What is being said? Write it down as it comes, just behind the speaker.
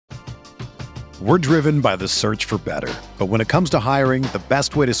We're driven by the search for better. But when it comes to hiring, the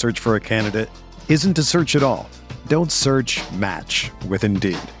best way to search for a candidate isn't to search at all. Don't search, match with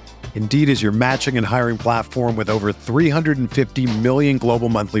Indeed. Indeed is your matching and hiring platform with over 350 million global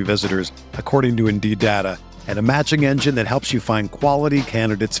monthly visitors, according to Indeed data, and a matching engine that helps you find quality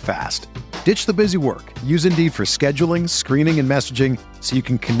candidates fast. Ditch the busy work. Use Indeed for scheduling, screening, and messaging so you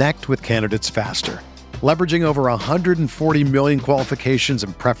can connect with candidates faster. Leveraging over 140 million qualifications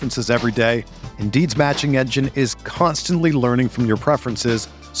and preferences every day, Indeed's matching engine is constantly learning from your preferences,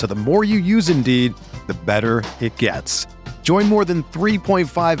 so the more you use Indeed, the better it gets. Join more than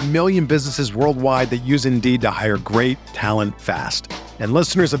 3.5 million businesses worldwide that use Indeed to hire great talent fast. And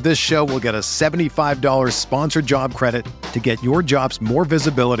listeners of this show will get a $75 sponsored job credit to get your jobs more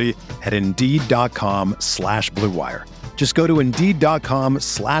visibility at Indeed.com/Blue Wire. Just go to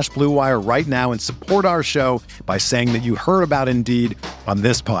Indeed.com/Blue Wire right now and support our show by saying that you heard about Indeed on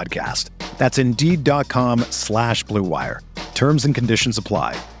this podcast. That's Indeed.com/Blue Wire. Terms and conditions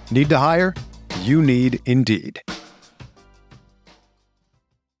apply. Need to hire? You need Indeed.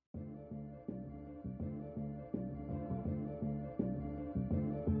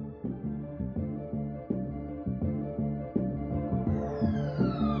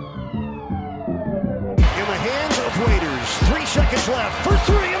 Waiters, 3 seconds left for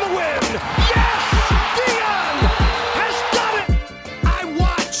 3 in the win. Yes! Dion has done it! I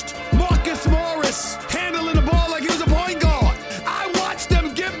watched Marcus Morris handling the ball like he was a point guard. I watched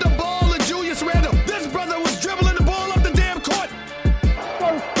them give the ball to Julius Randle. This brother was dribbling the ball up the damn court.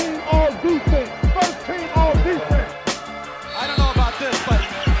 First team all defense. First team all defense. I don't know about this, but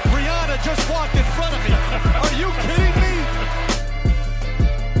Rihanna just walked in front of me. Are you kidding me?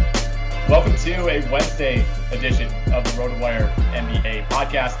 Welcome to a Wednesday edition of the RotoWire NBA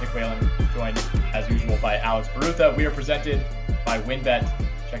podcast. Nick Whalen joined as usual by Alex Barutha. We are presented by WynnBET.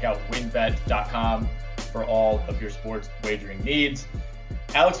 Check out WynnBET.com for all of your sports wagering needs.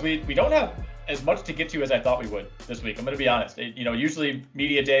 Alex, we don't have as much to get to as I thought we would this week. I'm going to be honest. Usually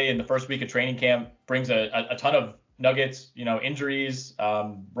media day in the first week of training camp brings a ton of nuggets, injuries,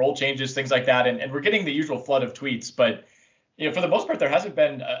 role changes, things like that. And we're getting the usual flood of tweets, but for the most part, there hasn't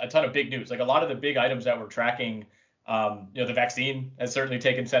been a ton of big news. Like a lot of the big items that we're tracking, the vaccine has certainly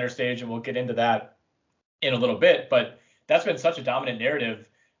taken center stage, and we'll get into that in a little bit. But that's been such a dominant narrative.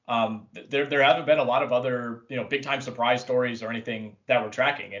 There haven't been a lot of other, big time surprise stories or anything that we're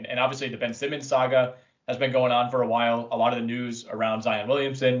tracking. And obviously the Ben Simmons saga has been going on for a while. A lot of the news around Zion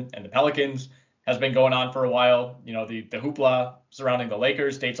Williamson and the Pelicans has been going on for a while. The hoopla surrounding the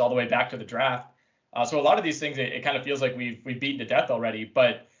Lakers dates all the way back to the draft. So a lot of these things, it kind of feels like we've beaten to death already.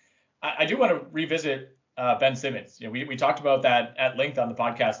 But I do want to revisit Ben Simmons. We talked about that at length on the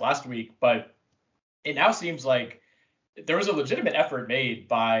podcast last week, but it now seems like there was a legitimate effort made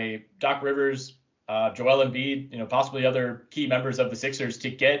by Doc Rivers, Joel Embiid, possibly other key members of the Sixers to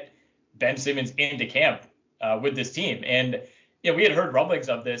get Ben Simmons into camp with this team. And we had heard rumblings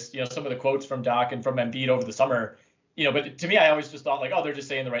of this, some of the quotes from Doc and from Embiid over the summer. But to me, I always just thought they're just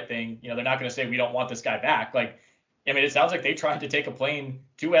saying the right thing. They're not going to say we don't want this guy back. It sounds like they tried to take a plane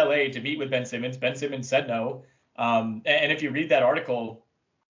to LA to meet with Ben Simmons. Ben Simmons said no. And if you read that article,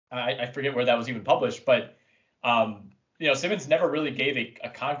 I forget where that was even published, but Simmons never really gave a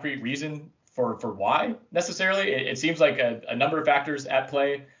concrete reason for why necessarily. It seems like a number of factors at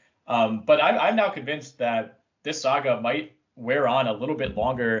play. But I'm now convinced that this saga might wear on a little bit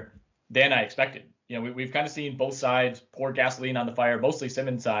longer than I expected. We've kind of seen both sides pour gasoline on the fire, mostly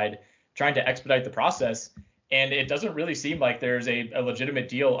Simmons' side, trying to expedite the process. And it doesn't really seem like there's a legitimate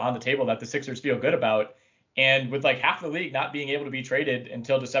deal on the table that the Sixers feel good about. And with half the league not being able to be traded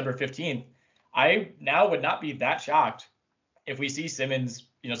until December 15th, I now would not be that shocked if we see Simmons,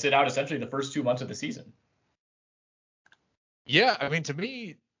 sit out essentially the first 2 months of the season. Yeah, to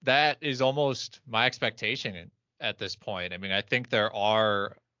me, that is almost my expectation at this point. I think there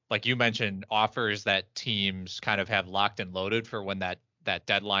are, like you mentioned, offers that teams kind of have locked and loaded for when that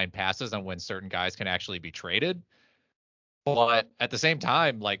deadline passes and when certain guys can actually be traded. But at the same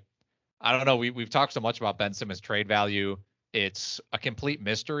time, I don't know, we've talked so much about Ben Simmons' trade value. It's a complete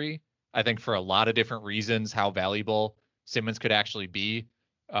mystery, I think, for a lot of different reasons, how valuable Simmons could actually be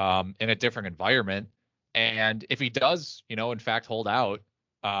in a different environment. And if he does, in fact, hold out,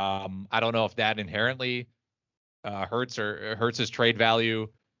 I don't know if that inherently hurts his trade value.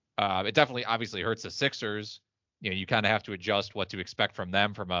 It definitely obviously hurts the Sixers. You kind of have to adjust what to expect from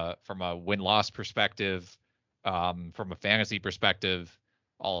them from a win-loss perspective, from a fantasy perspective,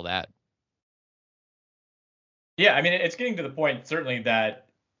 all of that. Yeah, it's getting to the point certainly that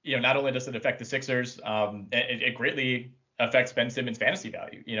not only does it affect the Sixers, it greatly affects Ben Simmons' fantasy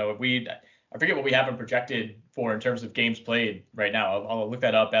value. I forget what we have him projected for in terms of games played right now. I'll look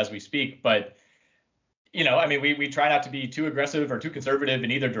that up as we speak. But, I mean, we try not to be too aggressive or too conservative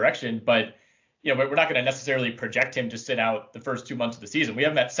in either direction, but, we're not going to necessarily project him to sit out the first 2 months of the season. We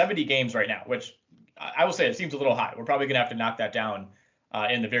have him at 70 games right now, which I will say it seems a little high. We're probably going to have to knock that down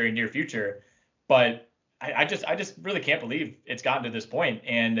in the very near future. But I just really can't believe it's gotten to this point.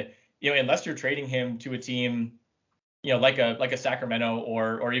 And, unless you're trading him to a team, like a Sacramento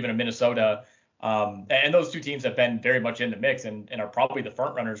or even a Minnesota, and those two teams have been very much in the mix and are probably the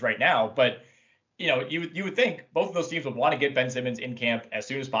front runners right now. But you would think both of those teams would want to get Ben Simmons in camp as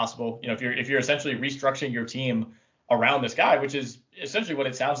soon as possible. If you're essentially restructuring your team around this guy, which is essentially what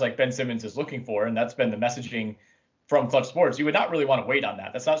it sounds like Ben Simmons is looking for, and that's been the messaging from Clutch Sports, you would not really want to wait on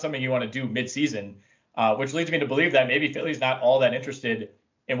that. That's not something you want to do mid-season, which leads me to believe that maybe Philly's not all that interested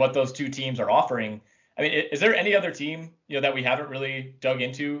in what those two teams are offering. I mean, is there any other team, that we haven't really dug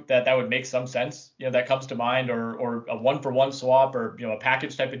into that would make some sense, that comes to mind, or a 1-for-1 swap, or, a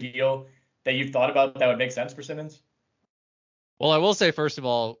package type of deal that you've thought about that would make sense for Simmons? Well, I will say, first of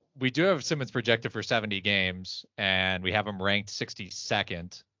all, we do have Simmons projected for 70 games, and we have him ranked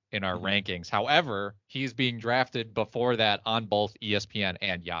 62nd in our rankings. However, he's being drafted before that on both ESPN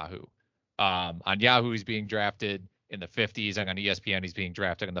and Yahoo. On Yahoo, he's being drafted in the 50s, and on ESPN, he's being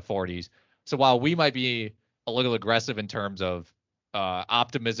drafted in the 40s. So while we might be a little aggressive in terms of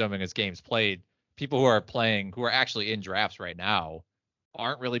optimism in his games played, people who are actually in drafts right now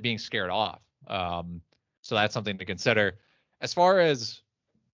aren't really being scared off. So that's something to consider. As far as,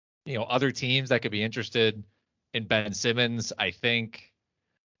 other teams that could be interested in Ben Simmons, I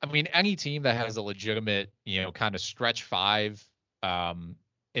mean, any team that has a legitimate, kind of stretch five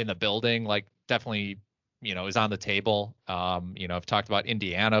in the building, like, definitely, is on the table. I've talked about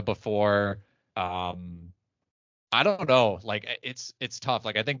Indiana before. I don't know. Like, it's tough.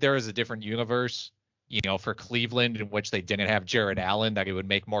 Like, I think there is a different universe, for Cleveland, in which they didn't have Jared Allen, that it would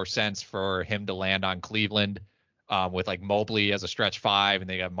make more sense for him to land on Cleveland, with like Mobley as a stretch five, and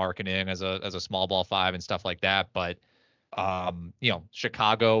they got Markkanen as a small ball five and stuff like that. But,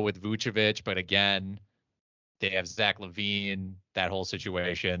 Chicago with Vucevic, but again, they have Zach LaVine, that whole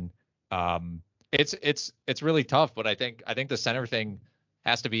situation. It's really tough, but I think the center thing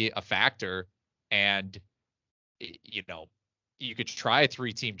has to be a factor. And, you could try a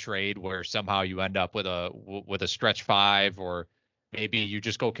 3-team trade where somehow you end up with a stretch five, or maybe you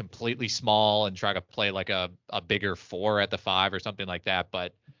just go completely small and try to play like a bigger 4 at the 5 or something like that.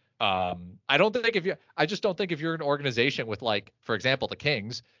 But I just don't think if you're an organization with, like, for example, the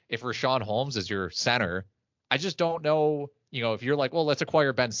Kings, if Richaun Holmes is your center, I just don't know, if you're like, well, let's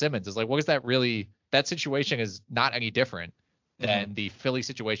acquire Ben Simmons, it's like, what is that really? That situation is not any different than the Philly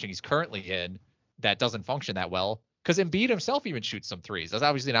situation he's currently in that doesn't function that well. Because Embiid himself even shoots some threes. That's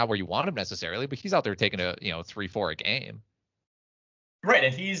obviously not where you want him necessarily, but he's out there taking 3-4 a game. Right,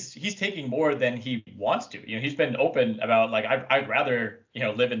 and he's taking more than he wants to. He's been open about, like, I'd rather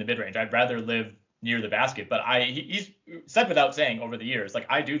live in the mid range. I'd rather live near the basket. But he's said without saying over the years, like,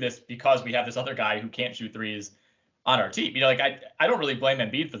 I do this because we have this other guy who can't shoot threes on our team. Like, I don't really blame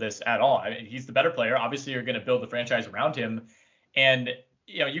Embiid for this at all. I mean, he's the better player. Obviously, you're going to build the franchise around him, and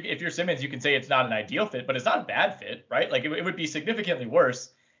if you're Simmons, you can say it's not an ideal fit, but it's not a bad fit, right? Like, it would be significantly worse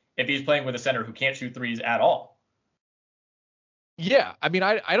if he's playing with a center who can't shoot threes at all. Yeah, I mean,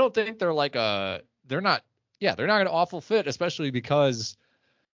 I don't think they're not an awful fit, especially because,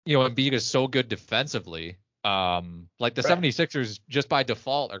 Embiid is so good defensively. Like, the 76ers just by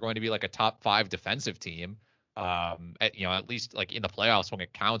default are going to be like a top 5 defensive team, at least like in the playoffs when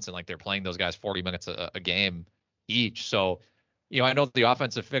it counts, and like they're playing those guys 40 minutes a game each. So, I know the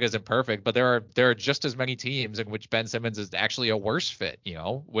offensive fit isn't perfect, but there are just as many teams in which Ben Simmons is actually a worse fit,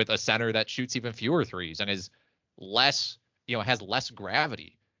 with a center that shoots even fewer threes and is less, has less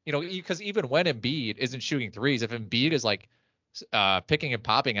gravity, because even when Embiid isn't shooting threes, if Embiid is like picking and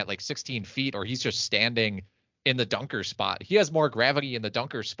popping at like 16 feet, or he's just standing in the dunker spot, he has more gravity in the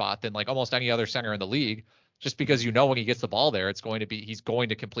dunker spot than like almost any other center in the league, just because when he gets the ball there, he's going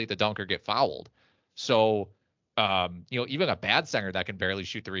to complete the dunk or get fouled. So, even a bad center that can barely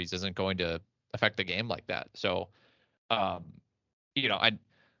shoot threes isn't going to affect the game like that. So, I've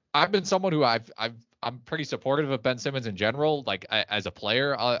been someone who I'm pretty supportive of Ben Simmons in general. Like, as a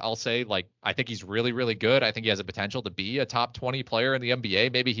player, I'll say, like, I think he's really, really good. I think he has a potential to be a top 20 player in the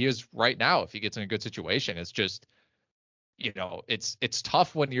NBA. Maybe he is right now if he gets in a good situation. It's just, it's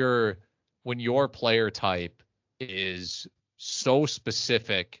tough when your player type is so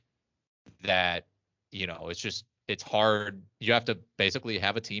specific that, it's hard. You have to basically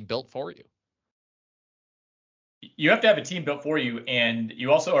have a team built for you. you have to have a team built for you, and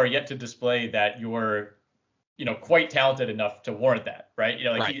you also are yet to display that you're, quite talented enough to warrant that, right?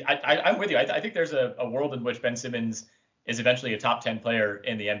 Right. I'm with you. I think there's a world in which Ben Simmons is eventually a top 10 player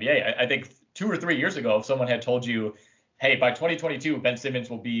in the NBA. I think 2 or 3 years ago, if someone had told you, hey, by 2022, Ben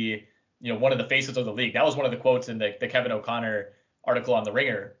Simmons will be, one of the faces of the league. That was one of the quotes in the Kevin O'Connor article on The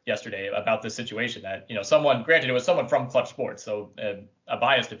Ringer yesterday about this situation that, someone, granted, it was someone from Clutch Sports, so a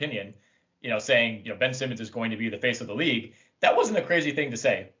biased opinion, saying, Ben Simmons is going to be the face of the league. That wasn't a crazy thing to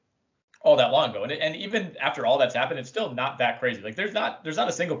say all that long ago. And even after all that's happened, it's still not that crazy. Like there's not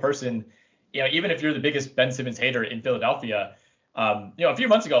a single person, even if you're the biggest Ben Simmons hater in Philadelphia, a few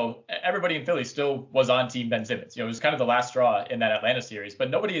months ago, everybody in Philly still was on team Ben Simmons. It was kind of the last straw in that Atlanta series, but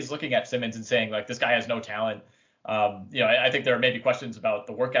nobody is looking at Simmons and saying like, this guy has no talent. I think there are maybe questions about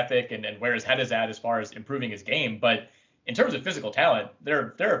the work ethic and where his head is at as far as improving his game. But in terms of physical talent,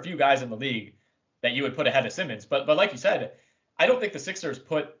 there are a few guys in the league that you would put ahead of Simmons. But like you said, I don't think the Sixers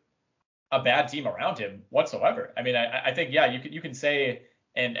put a bad team around him whatsoever. I mean, I think, yeah, you can say,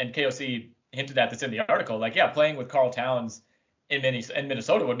 and KOC hinted at this in the article, like, yeah, playing with Karl Towns in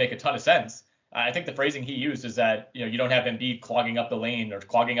Minnesota would make a ton of sense. I think the phrasing he used is that, you don't have Embiid clogging up the lane or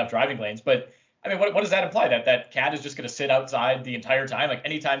clogging up driving lanes. But I mean, what does that imply? That Cat is just going to sit outside the entire time? Like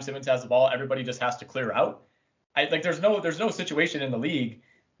anytime Simmons has the ball, everybody just has to clear out? There's no situation in the league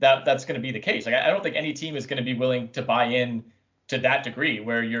that's going to be the case. Like I don't think any team is going to be willing to buy in to that degree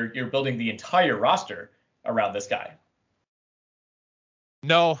where you're building the entire roster around this guy.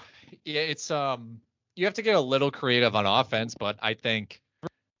 No, it's you have to get a little creative on offense, but I think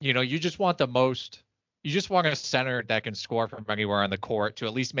you just want a center that can score from anywhere on the court to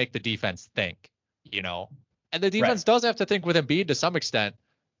at least make the defense think, and the defense does have to think with Embiid to some extent,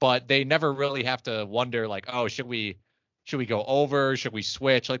 but they never really have to wonder like, oh, should we go over? Should we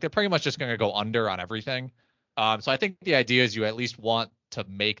switch? Like they're pretty much just going to go under on everything. So I think the idea is you at least want to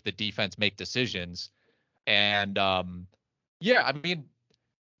make the defense make decisions. And yeah, I mean,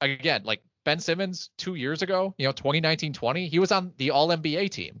 again, like Ben Simmons 2 years ago, 2019-20, he was on the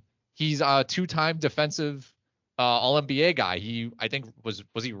All-NBA team. He's a 2-time defensive All-NBA guy. I think was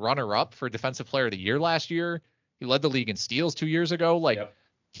he runner-up for Defensive Player of the Year last year? He led the league in steals 2 years ago. Like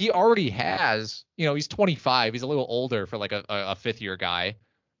he already has, he's 25. He's a little older for like a fifth-year guy.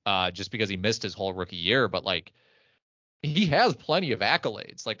 Just because he missed his whole rookie year, but like he has plenty of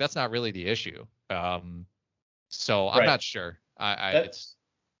accolades. Like that's not really the issue. So I'm not sure.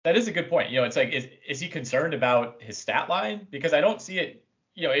 That is a good point. It's like, is he concerned about his stat line? Because I don't see it.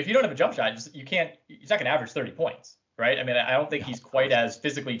 If you don't have a jump shot, he's not going to average 30 points, right? I mean, I don't think he's quite as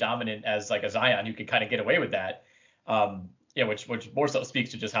physically dominant as like a Zion who could kind of get away with that. Which more so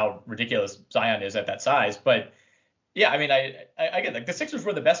speaks to just how ridiculous Zion is at that size, but. Yeah, I mean, I get like the Sixers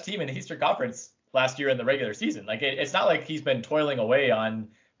were the best team in the Eastern Conference last year in the regular season. Like it's not like he's been toiling away on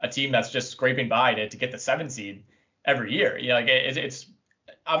a team that's just scraping by to get the 7 seed every year. Like it's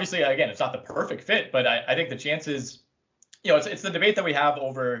obviously, again, it's not the perfect fit, but I think the chances, it's the debate that we have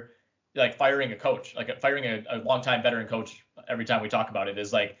over like firing a coach, like firing a longtime veteran coach every time we talk about it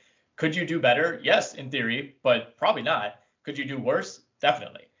is like, could you do better? Yes, in theory, but probably not. Could you do worse?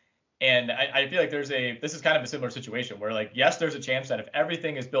 Definitely. And I feel like this is kind of a similar situation where like, yes, there's a chance that if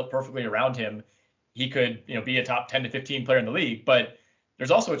everything is built perfectly around him, he could, be a top 10 to 15 player in the league. But there's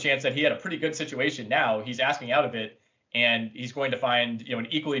also a chance that he had a pretty good situation now. He's asking out of it and he's going to find, an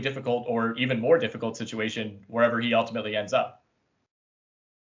equally difficult or even more difficult situation wherever he ultimately ends up.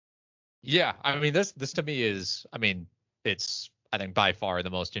 Yeah. I mean, this to me is, it's, I think by far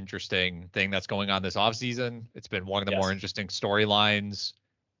the most interesting thing that's going on this offseason. It's been one of the more interesting storylines.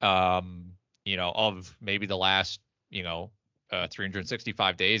 Of maybe the last,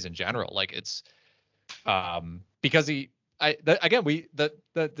 365 days in general. Like it's, because the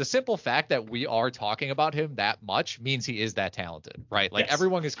simple fact that we are talking about him that much means he is that talented, right? Like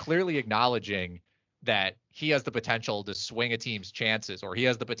everyone is clearly acknowledging that he has the potential to swing a team's chances, or he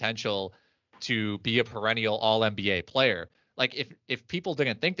has the potential to be a perennial All-NBA player. Like if people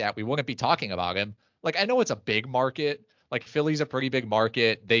didn't think that, we wouldn't be talking about him. Like I know it's a big market. Like Philly's a pretty big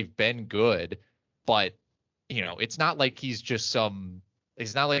market. They've been good, but it's not like he's just some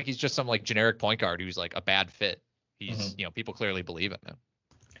like generic point guard who's like a bad fit. He's, people clearly believe in him.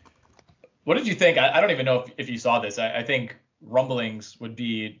 What did you think? I don't even know if you saw this. I think rumblings would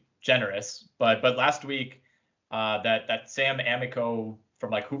be generous, but last week, that Sam Amico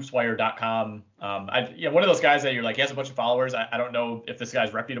from like hoopswire.com, one of those guys that you're like, he has a bunch of followers. I don't know if this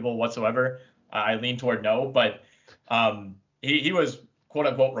guy's reputable whatsoever. I lean toward no, but he was quote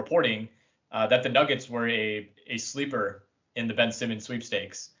unquote reporting that the Nuggets were a sleeper in the Ben Simmons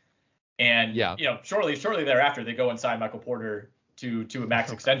sweepstakes. And Yeah. shortly thereafter, they go and sign Michael Porter to a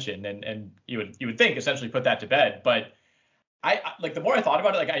max extension, and you would think essentially put that to bed. But I like, the more I thought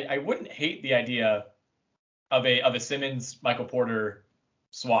about it, like I wouldn't hate the idea of a Simmons Michael Porter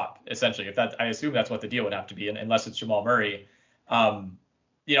swap, essentially. If that, I assume that's what the deal would have to be, unless it's Jamal Murray.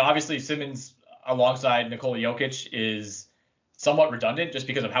 Obviously Simmons alongside Nikola Jokic is somewhat redundant just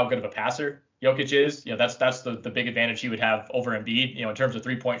because of how good of a passer Jokic is. That's the big advantage he would have over Embiid. In terms of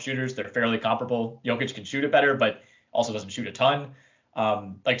 3-point shooters, they're fairly comparable. Jokic can shoot it better, but also doesn't shoot a ton.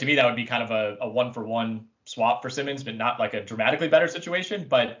 To me, that would be kind of a 1-for-1 swap for Simmons, but not like a dramatically better situation.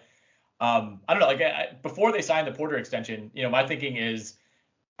 But I don't know. Like, before they signed the Porter extension, my thinking is,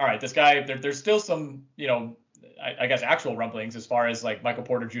 all right, this guy, there's still some, I guess actual rumblings as far as like Michael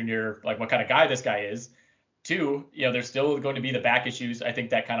Porter Jr., like what kind of guy this guy is. Two, there's still going to be the back issues, I think,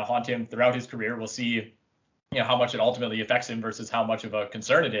 that kind of haunt him throughout his career. We'll see, how much it ultimately affects him versus how much of a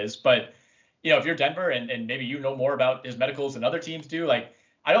concern it is. But, if you're Denver and maybe more about his medicals than other teams do, like,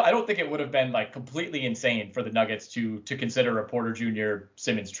 I don't think it would have been like completely insane for the Nuggets to consider a Porter Jr.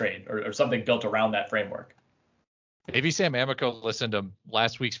 Simmons trade or something built around that framework. Maybe Sam Amico listened to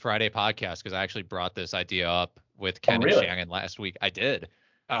last week's Friday podcast, because I actually brought this idea up with Ken and Shannon last week. I did.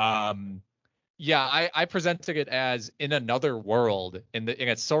 Yeah, I presented it as, in another world, in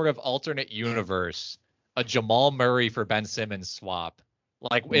a sort of alternate universe, a Jamal Murray for Ben Simmons swap.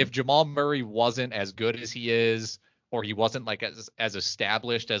 Like, if Jamal Murray wasn't as good as he is, or he wasn't like as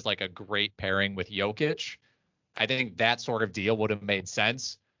established as like a great pairing with Jokic, I think that sort of deal would have made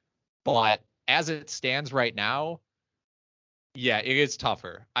sense. But as it stands right now, yeah, it is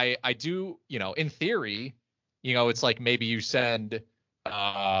tougher. I do, in theory, it's like maybe you send,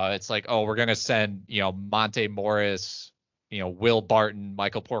 it's like, oh, we're going to send, Monte Morris, Will Barton,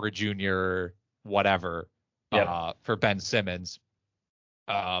 Michael Porter Jr., whatever, for Ben Simmons.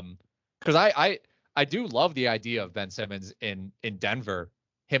 Because I do love the idea of Ben Simmons in Denver,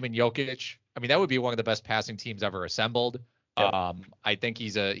 him and Jokic. I mean, that would be one of the best passing teams ever assembled. Yep. I think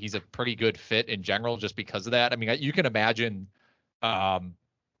he's a pretty good fit in general just because of that. I mean, you can imagine,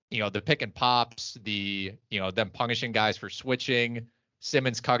 the pick and pops, them punishing guys for switching,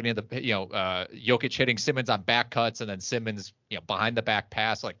 Simmons cutting in Jokic hitting Simmons on back cuts, and then Simmons, behind the back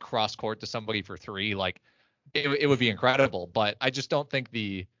pass, like cross court to somebody for three. Like, it would be incredible. But I just don't think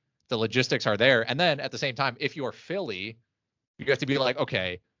the logistics are there. And then at the same time, if you're Philly, you have to be like,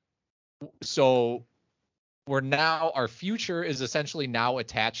 okay, so our future is essentially now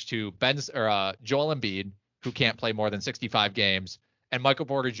attached to Joel Embiid, who can't play more than 65 games, and Michael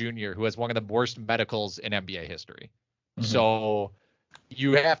Porter Jr., who has one of the worst medicals in NBA history. Mm-hmm. So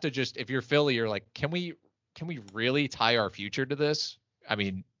you have to just, if you're Philly, you're like, can we really tie our future to this? I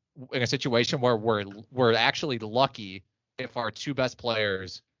mean, in a situation where we're actually lucky if our two best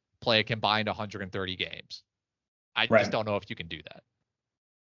players play a combined 130 games. I just don't know if you can do that.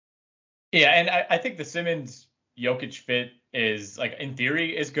 Yeah, and I think the Simmons Jokic fit is, like, in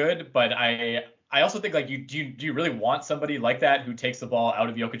theory is good, but I also think, like, do you really want somebody like that who takes the ball out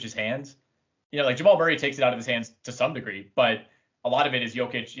of Jokic's hands? Like, Jamal Murray takes it out of his hands to some degree, but a lot of it is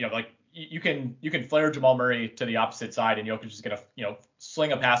Jokic. Like, you can flare Jamal Murray to the opposite side, and Jokic is gonna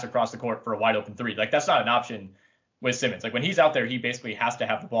sling a pass across the court for a wide open three. Like, that's not an option with Simmons. Like, when he's out there, he basically has to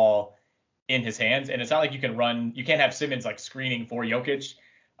have the ball in his hands, and it's not like you can't have Simmons like screening for Jokic.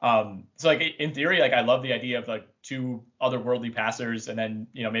 So, like, in theory, like, I love the idea of like two otherworldly passers, and then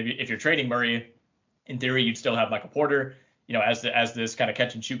maybe if you're trading Murray, in theory you'd still have Michael Porter, as this kind of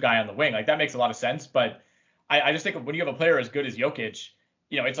catch and shoot guy on the wing. Like, that makes a lot of sense. But I just think when you have a player as good as Jokic,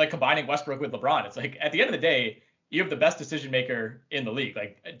 it's like combining Westbrook with LeBron. It's like, at the end of the day, you have the best decision maker in the league.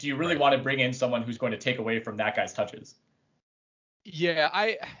 Like, do you really want to bring in someone who's going to take away from that guy's touches? Yeah,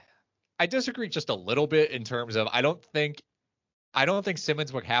 I disagree just a little bit in terms of I don't think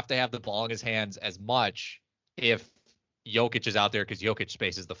Simmons would have to have the ball in his hands as much if Jokic is out there, because Jokic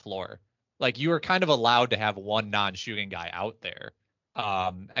spaces the floor. Like, you are kind of allowed to have one non-shooting guy out there,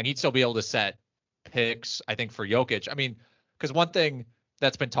 and he'd still be able to set picks, I think, for Jokic. I mean, because one thing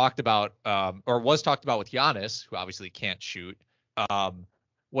that's been talked about, or was talked about with Giannis, who obviously can't shoot,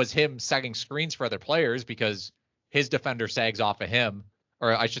 was him setting screens for other players, because his defender sags off of him,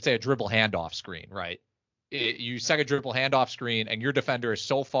 or I should say a dribble handoff screen, right? You set a dribble handoff screen, and your defender is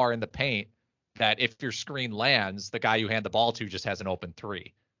so far in the paint that if your screen lands, the guy you hand the ball to just has an open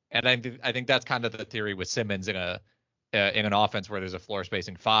three. And I think that's kind of the theory with Simmons in an offense where there's a floor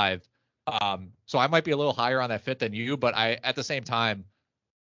spacing five. So I might be a little higher on that fit than you, but at the same time,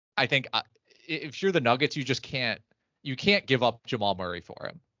 I think if you're the Nuggets, you can't give up Jamal Murray for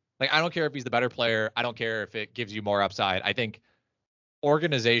him. Like, I don't care if he's the better player. I don't care if it gives you more upside. I think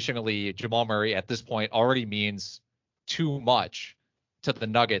organizationally, Jamal Murray at this point already means too much to the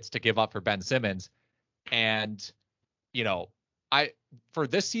Nuggets to give up for Ben Simmons. And, you know, for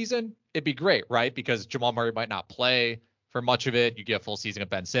this season, it'd be great, right? Because Jamal Murray might not play for much of it. You get a full season of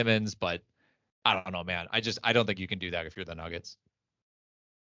Ben Simmons, but I don't know, man. I don't think you can do that if you're the Nuggets.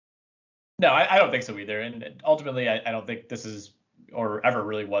 No, I don't think so either. And ultimately, I don't think this is or ever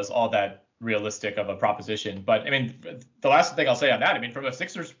really was all that realistic of a proposition. But I mean, the last thing I'll say on that, I mean, from a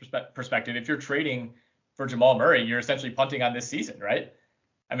Sixers perspective, if you're trading for Jamal Murray, you're essentially punting on this season, right?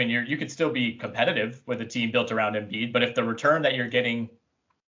 I mean, you could still be competitive with a team built around Embiid, but if the return that you're getting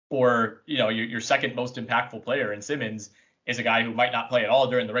for, you know, your second most impactful player in Simmons is a guy who might not play at all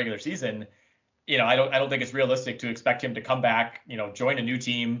during the regular season, you know, I don't think it's realistic to expect him to come back, you know, join a new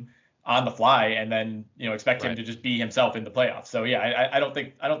team on the fly and then, you know, expect him to just be himself in the playoffs. So yeah, I don't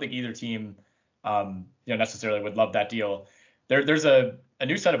think either team, you know, necessarily would love that deal. There's a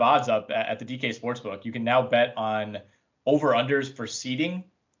new set of odds up at the DK Sportsbook. You can now bet on over-unders for seeding.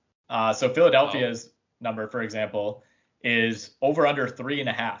 So Philadelphia's number, for example, is over under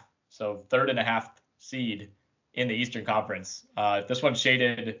 3.5. So 3.5 seed in the Eastern Conference. This one's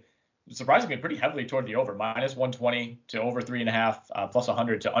shaded surprisingly pretty heavily toward the over, minus 120 to over 3.5, plus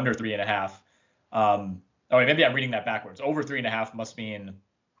 100 to under 3.5. Wait, maybe I'm reading that backwards. Over 3.5 must mean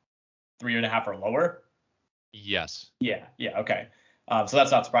 3.5 or lower. Yes. Yeah. Okay. So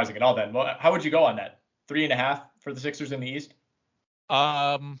that's not surprising at all then. Well, how would you go on that? 3.5 for the Sixers in the East?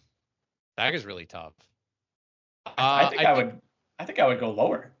 That is really tough. I think I would go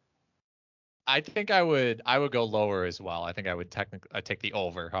lower. I think I would go lower as well. I think I would take the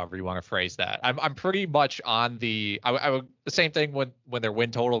over, however you want to phrase that. I'm pretty much on I would the same thing when their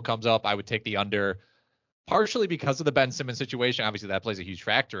win total comes up. I would take the under, partially because of the Ben Simmons situation. Obviously that plays a huge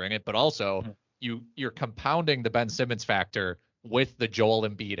factor in it, but also you're compounding the Ben Simmons factor with the Joel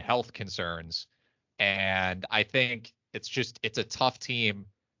Embiid health concerns. And I think it's a tough team.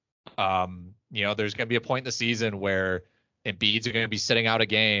 You know, there's going to be a point in the season where Embiid's going to be sitting out a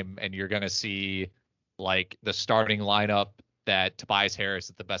game and you're going to see like the starting lineup that Tobias Harris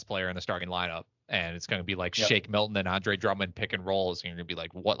is the best player in the starting lineup. And it's going to be like Shake Milton and Andre Drummond pick and rolls. And you're going to be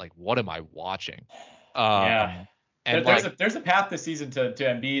like, what am I watching? And there's a path this season to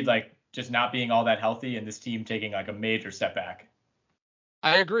Embiid, like just not being all that healthy and this team taking like a major step back.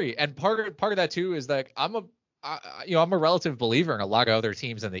 I agree. And part of that too is that I'm a relative believer in a lot of other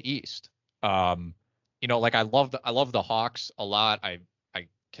teams in the East. You know, like I love the Hawks a lot. I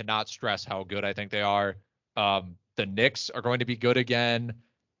cannot stress how good I think they are. The Knicks are going to be good again.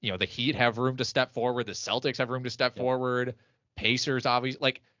 You know, the Heat have room to step forward. The Celtics have room to step forward. Pacers, obviously.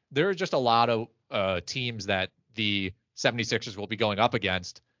 Like there are just a lot of teams that the 76ers will be going up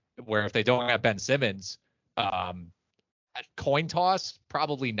against where if they don't have Ben Simmons, coin toss,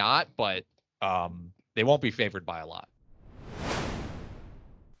 probably not, but they won't be favored by a lot.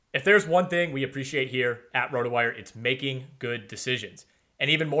 If there's one thing we appreciate here at RotoWire, it's making good decisions, and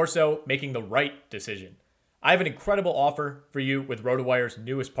even more so, making the right decision. I have an incredible offer for you with RotoWire's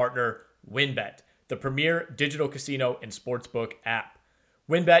newest partner, WynnBET, the premier digital casino and sportsbook app.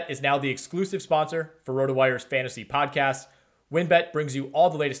 WynnBET is now the exclusive sponsor for RotoWire's fantasy podcast. WynnBET brings you all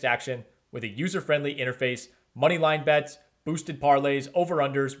the latest action with a user-friendly interface, moneyline bets, boosted parlays,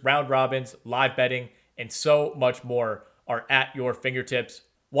 over-unders, round robins, live betting, and so much more are at your fingertips.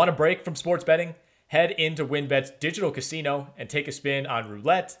 Want a break from sports betting? Head into WynnBET's digital casino and take a spin on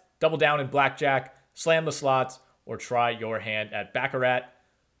roulette, double down in blackjack, slam the slots, or try your hand at Baccarat.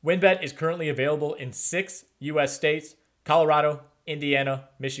 WynnBET is currently available in 6 U.S. states: Colorado, Indiana,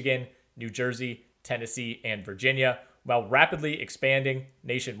 Michigan, New Jersey, Tennessee, and Virginia, while rapidly expanding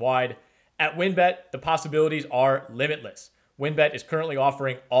nationwide. At WynnBET, the possibilities are limitless. WynnBET is currently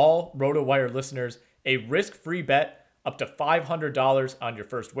offering all RotoWire listeners a risk-free bet up to $500 on your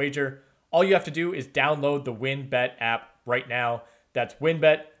first wager. All you have to do is download the WynnBET app right now. That's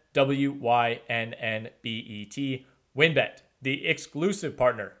WynnBET, WYNNBET. WynnBET, the exclusive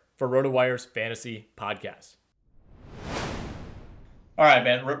partner for RotoWire's fantasy podcast. All right,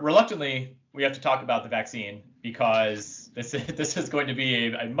 man. Reluctantly, we have to talk about the vaccine because this is going to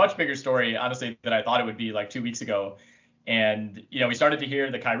be a much bigger story, honestly, than I thought it would be like 2 weeks ago. And, you know, we started to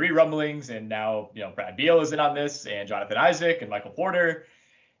hear the Kyrie rumblings, and now, you know, Brad Beal is in on this, and Jonathan Isaac and Michael Porter.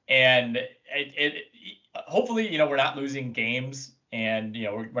 And it hopefully, you know, we're not losing games, and, you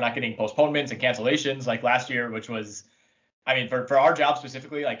know, we're not getting postponements and cancellations like last year, which was, I mean, for our job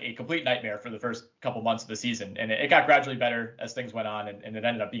specifically, like a complete nightmare for the first couple months of the season. And it got gradually better as things went on, and it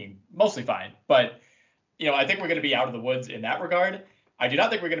ended up being mostly fine. But, you know, I think we're going to be out of the woods in that regard. I do not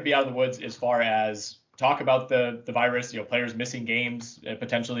think we're going to be out of the woods as far as talk about the virus, players missing games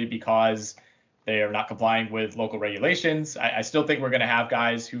potentially because they are not complying with local regulations. I still think we're going to have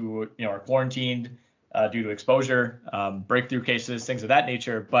guys who are quarantined due to exposure, breakthrough cases, things of that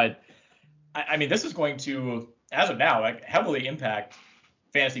nature. But I mean, this is going to, as of now, like, heavily impact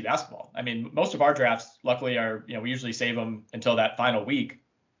fantasy basketball. I mean, most of our drafts, luckily, are we usually save them until that final week.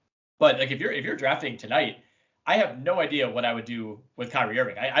 But like if you're drafting tonight, I have no idea what I would do with Kyrie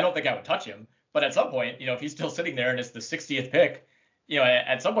Irving. I don't think I would touch him. But at some point, if he's still sitting there and it's the 60th pick,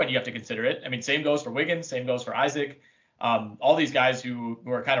 at some point you have to consider it. I mean, same goes for Wiggins, same goes for Isaac. All these guys who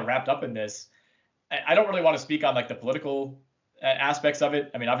are kind of wrapped up in this. I don't really want to speak on like the political aspects of it.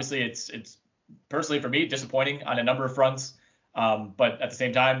 I mean, obviously it's personally for me disappointing on a number of fronts. But at the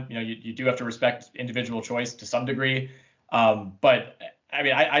same time, you do have to respect individual choice to some degree. But I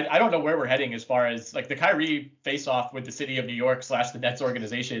mean, I don't know where we're heading as far as like the Kyrie face-off with the city of New York / the Nets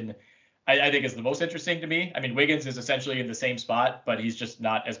organization. I think is the most interesting to me. I mean, Wiggins is essentially in the same spot, but he's just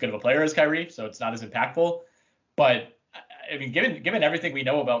not as good of a player as Kyrie, so it's not as impactful. But I mean, given everything we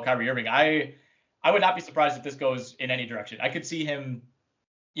know about Kyrie Irving, I would not be surprised if this goes in any direction. I could see him,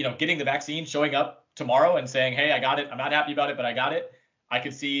 getting the vaccine, showing up tomorrow and saying, "Hey, I got it. I'm not happy about it, but I got it." I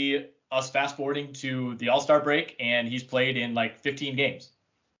could see us fast forwarding to the All-Star break, and he's played in like 15 games.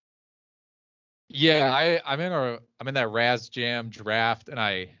 Yeah, I'm in that Raz Jam draft, and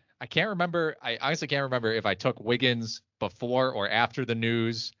I can't remember. I honestly can't remember if I took Wiggins before or after the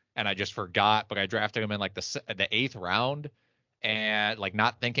news, and I just forgot. But I drafted him in like the 8th round, and like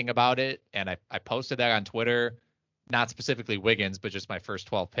not thinking about it. And I posted that on Twitter, not specifically Wiggins, but just my first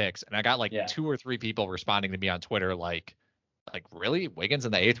 12 picks. And I got like 2 or 3 people responding to me on Twitter, like really Wiggins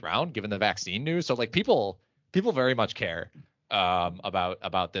in the 8th round, given the vaccine news. So like people very much care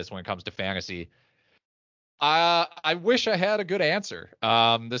about this when it comes to fantasy. I wish I had a good answer.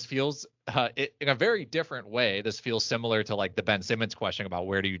 This feels in a very different way. This feels similar to like the Ben Simmons question about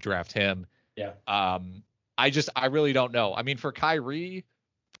where do you draft him. Yeah. I really don't know. I mean, for Kyrie,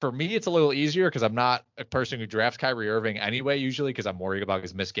 for me, it's a little easier because I'm not a person who drafts Kyrie Irving anyway, usually because I'm worried about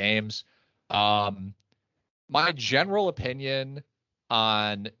his missed games. My general opinion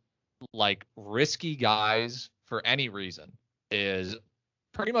on like risky guys for any reason is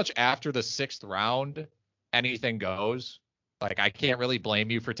pretty much after the 6th round, anything goes. Like, I can't really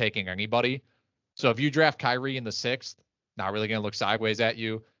blame you for taking anybody. So if you draft Kyrie in the 6th, not really going to look sideways at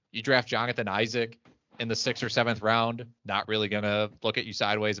you. You draft Jonathan Isaac in the 6th or 7th round, not really going to look at you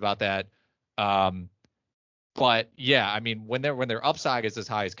sideways about that. But yeah, I mean, when their upside is as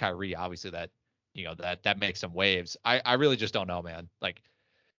high as Kyrie, obviously that makes some waves. I really just don't know, man. Like,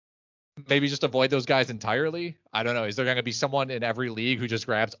 maybe just avoid those guys entirely. I don't know. Is there going to be someone in every league who just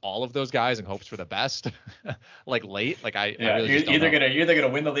grabs all of those guys and hopes for the best, like late? Like I really just don't know. You're either gonna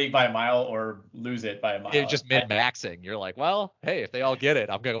win the league by a mile or lose it by a mile. It's just min-maxing. You're like, well, hey, if they all get it,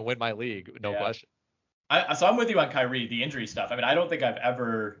 I'm gonna win my league, no question. So I'm with you on Kyrie, the injury stuff. I mean, I don't think I've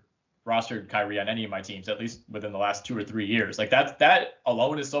ever rostered Kyrie on any of my teams, at least within the last 2 or 3 years. Like that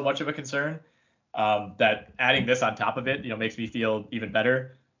alone is so much of a concern that adding this on top of it, makes me feel even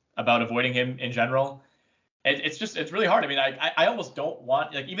better about avoiding him in general. It's really hard. I mean, I almost don't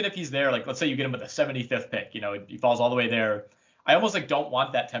want, like, even if he's there, like, let's say you get him with the 75th pick, he falls all the way there. I almost like don't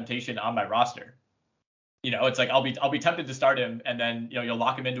want that temptation on my roster. It's like I'll be tempted to start him, and then you'll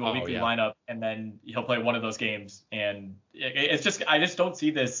lock him into a weekly lineup, and then he'll play one of those games. And it's just, I just don't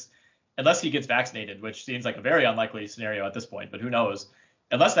see this unless he gets vaccinated, which seems like a very unlikely scenario at this point. But who knows?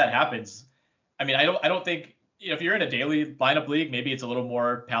 Unless that happens, I mean, I don't think, if you're in a daily lineup league, maybe it's a little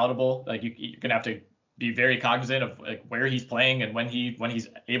more palatable. Like you're gonna have to be very cognizant of like where he's playing and when he's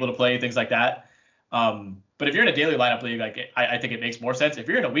able to play, things like that. But if you're in a daily lineup league, like I think it makes more sense. If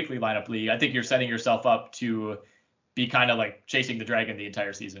you're in a weekly lineup league, I think you're setting yourself up to be kind of like chasing the dragon the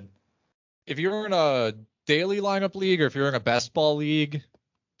entire season. If you're in a daily lineup league or if you're in a best ball league,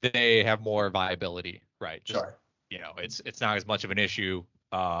 they have more viability, right? Sure. It's not as much of an issue.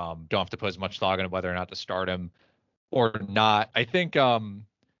 Don't have to put as much thought into whether or not to start him or not. I think,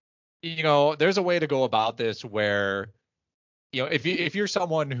 there's a way to go about this where, if you're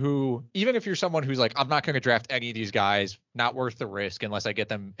someone who, even if you're someone who's like, I'm not going to draft any of these guys, not worth the risk unless I get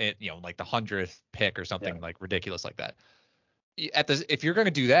them at, like the 100th pick or something like ridiculous like that. If you're going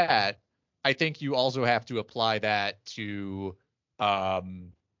to do that, I think you also have to apply that to,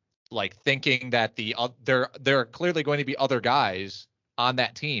 like thinking that there are clearly going to be other guys on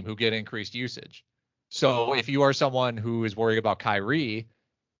that team who get increased usage. So if you are someone who is worried about Kyrie,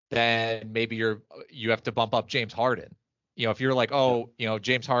 then maybe you have to bump up James Harden. If you're like,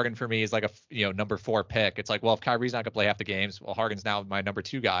 James Harden for me is like a number 4 pick. It's like, well, if Kyrie's not gonna play half the games, well, Harden's now my number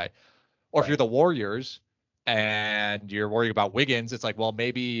 2 guy. Or if you're the Warriors and you're worried about Wiggins, it's like, well,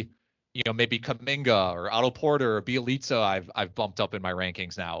 maybe Kuminga or Otto Porter or Bielitsa I've bumped up in my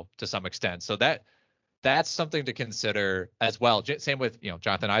rankings now to some extent. So that's something to consider as well. Same with,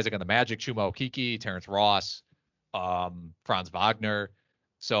 Jonathan Isaac and the Magic, Chuma Okeke, Terrence Ross, Franz Wagner.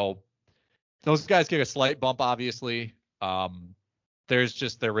 So those guys get a slight bump, obviously. There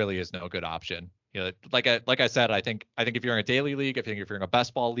really is no good option. Like I said, I think if you're in a daily league, if you're in a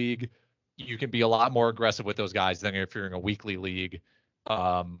best ball league, you can be a lot more aggressive with those guys than if you're in a weekly league,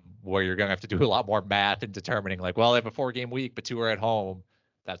 where you're going to have to do a lot more math and determining like, well, I have a 4-game week, but 2 are at home,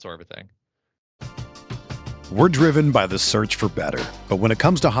 that sort of a thing. We're driven by the search for better. But when it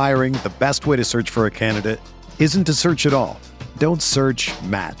comes to hiring, the best way to search for a candidate isn't to search at all. Don't search,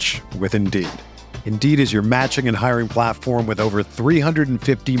 match with Indeed. Indeed is your matching and hiring platform with over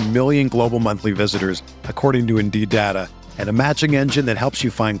 350 million global monthly visitors, according to Indeed data, and a matching engine that helps you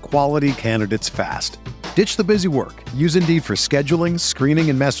find quality candidates fast. Ditch the busy work. Use Indeed for scheduling, screening,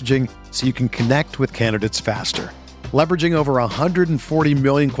 and messaging so you can connect with candidates faster. Leveraging over 140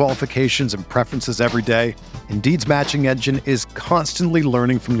 million qualifications and preferences every day, Indeed's matching engine is constantly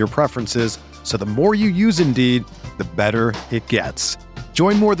learning from your preferences, so the more you use Indeed, the better it gets.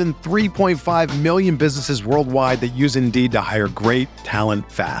 Join more than 3.5 million businesses worldwide that use Indeed to hire great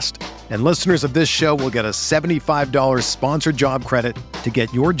talent fast. And listeners of this show will get a $75 sponsored job credit to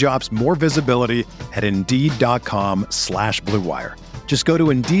get your jobs more visibility at Indeed.com/Blue Wire. Just go to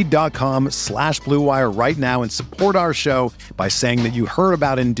Indeed.com/Blue Wire right now and support our show by saying that you heard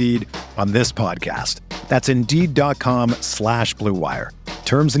about Indeed on this podcast. That's Indeed.com/Blue Wire.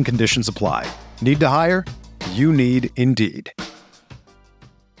 Terms and conditions apply. Need to hire? You need Indeed.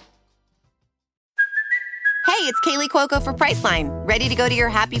 Hey, it's Kaylee Cuoco for Priceline. Ready to go to your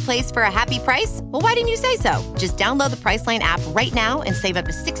happy place for a happy price? Well, why didn't you say so? Just download the Priceline app right now and save up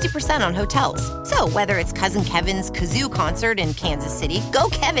to 60% on hotels. So whether it's Cousin Kevin's Kazoo Concert in Kansas City, go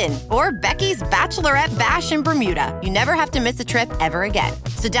Kevin, or Becky's Bachelorette Bash in Bermuda, you never have to miss a trip ever again.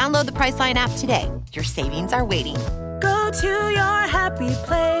 So download the Priceline app today. Your savings are waiting. Go to your happy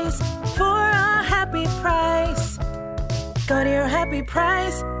place for a happy price. Go to your happy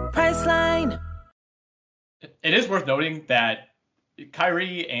price, Priceline. It is worth noting that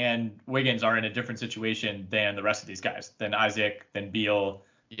Kyrie and Wiggins are in a different situation than the rest of these guys, than Isaac, than Beal,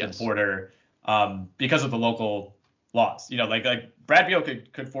 than Porter, because of the local laws. Like Brad Beal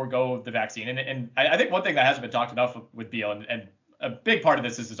could forego the vaccine. And I think one thing that hasn't been talked about with Beal, and a big part of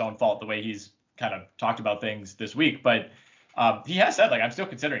this is his own fault, the way he's kind of talked about things this week. But he has said, like, I'm still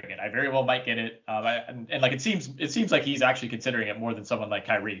considering it. I very well might get it. And like, it seems like he's actually considering it more than someone like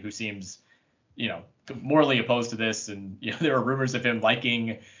Kyrie, who seems, morally opposed to this. And, there are rumors of him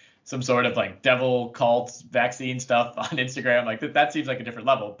liking some sort of like devil cult vaccine stuff on Instagram. Like that seems like a different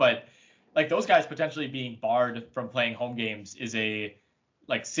level. But like those guys potentially being barred from playing home games is a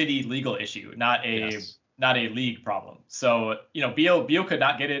like city legal issue, not a league problem. So, Beal could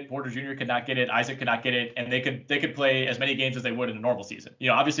not get it. Porter Jr. could not get it. Isaac could not get it. And they could play as many games as they would in a normal season.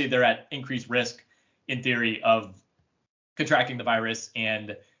 Obviously they're at increased risk in theory of contracting the virus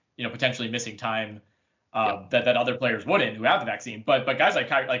and, potentially missing time that other players wouldn't who have the vaccine. But guys like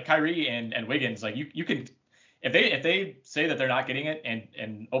Kyrie and Wiggins, like you can, if they say that they're not getting it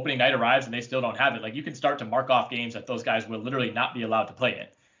and opening night arrives and they still don't have it, like you can start to mark off games that those guys will literally not be allowed to play in.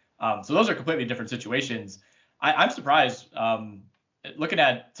 So those are completely different situations. I'm surprised looking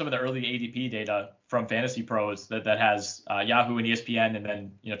at some of the early ADP data from Fantasy Pros that has Yahoo and ESPN and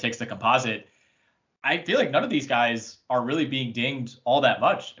then takes the composite. I feel like none of these guys are really being dinged all that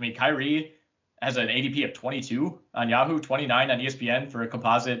much. I mean, Kyrie has an ADP of 22 on Yahoo, 29 on ESPN for a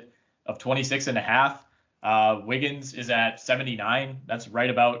composite of 26.5. Wiggins is at 79. That's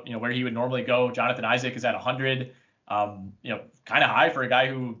right about where he would normally go. Jonathan Isaac is at 100. Kind of high for a guy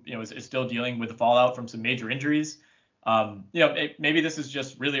who is still dealing with the fallout from some major injuries. Maybe this is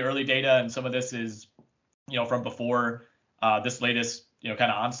just really early data, and some of this is from before this latest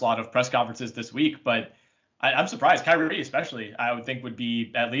kind of onslaught of press conferences this week. But I'm surprised. Kyrie especially, I would think, would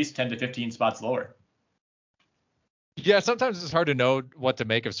be at least 10 to 15 spots lower. Yeah, sometimes it's hard to know what to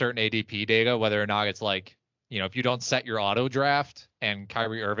make of certain ADP data, whether or not it's like, if you don't set your auto draft and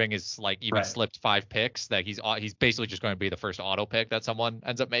Kyrie Irving is like even slipped 5 picks, that he's basically just going to be the first auto pick that someone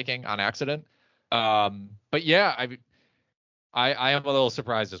ends up making on accident. But yeah, I am a little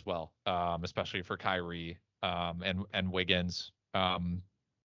surprised as well, especially for Kyrie and Wiggins. I'm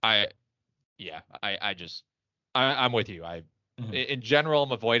with you. In general,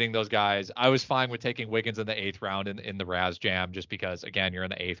 I'm avoiding those guys. I was fine with taking Wiggins in the 8th round in the Raz Jam, just because, again, you're in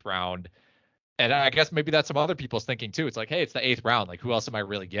the 8th round. And I guess maybe that's some other people's thinking too. It's like, hey, it's the 8th round. Like, who else am I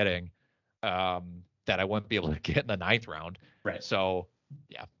really getting? that I wouldn't be able to get in the 9th round. Right. So,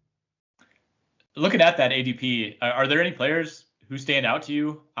 yeah. Looking at that ADP, are there any players who stand out to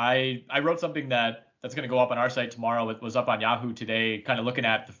you? I wrote something that's going to go up on our site tomorrow. It was up on Yahoo today, kind of looking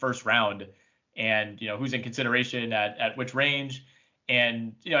at the first round and, who's in consideration at which range.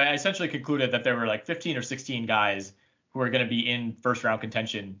 And, I essentially concluded that there were like 15 or 16 guys who are going to be in first round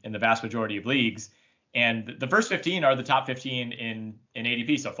contention in the vast majority of leagues. And the first 15 are the top 15 in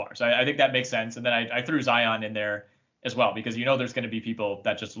ADP so far. So I think that makes sense. And then I threw Zion in there as well, because there's going to be people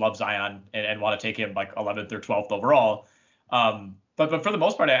that just love Zion and want to take him like 11th or 12th overall. But for the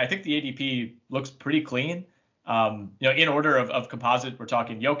most part, I think the ADP looks pretty clean. In order of composite, we're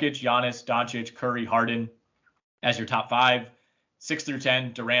talking Jokic, Giannis, Doncic, Curry, Harden as your top 5. 6 through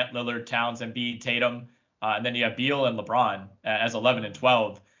 10, Durant, Lillard, Towns, Embiid, Tatum. And then you have Beal and LeBron as 11 and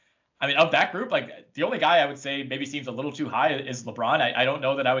 12. I mean, of that group, like the only guy I would say maybe seems a little too high is LeBron. I don't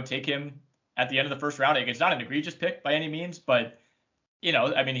know that I would take him at the end of the first round. It's not an egregious pick by any means, but he's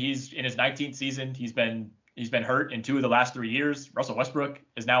in his 19th season. He's been hurt in 2 of the last 3 years. Russell Westbrook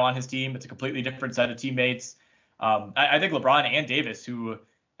is now on his team. It's a completely different set of teammates. I think LeBron and Davis, who,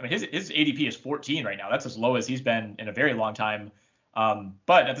 his ADP is 14 right now. That's as low as he's been in a very long time.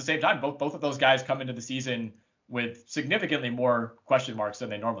 But at the same time, both of those guys come into the season with significantly more question marks than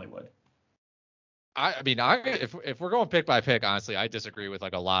they normally would. If we're going pick by pick, honestly, I disagree with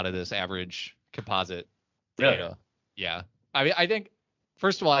like a lot of this average composite data. Really? Yeah. I think,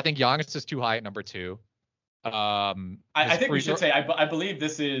 first of all, I think Giannis is too high at number 2. I think we should say, I believe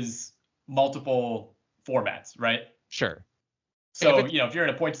this is multiple formats, right? Sure. So, if you're in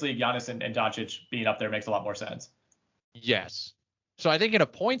a points league, Giannis and Doncic being up there makes a lot more sense. Yes. So I think in a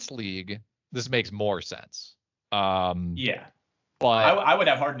points league, this makes more sense. Yeah. But I would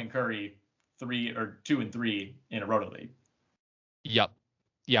have Harden and Curry 2 and 3 in a roto league. Yep.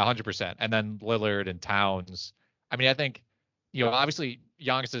 Yeah, 100%. And then Lillard and Towns. I think, obviously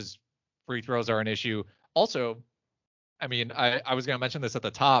Giannis's free throws are an issue. Also, I was going to mention this at the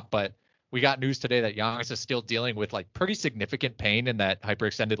top, but we got news today that Giannis is still dealing with like pretty significant pain in that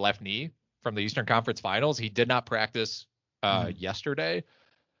hyperextended left knee from the Eastern Conference Finals. He did not practice yesterday.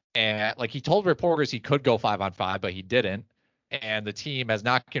 And like he told reporters he could go 5-on-5, but he didn't. And the team has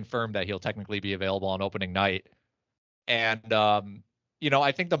not confirmed that he'll technically be available on opening night. And,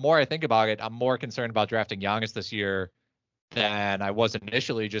 I think the more I think about it, I'm more concerned about drafting Giannis this year than I was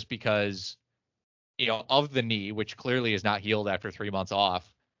initially, just because, of the knee, which clearly is not healed after 3 months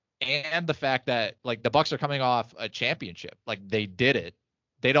off. And the fact that like the Bucks are coming off a championship, like they did it.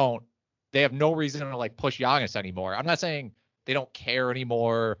 They have no reason to like push Giannis anymore. I'm not saying they don't care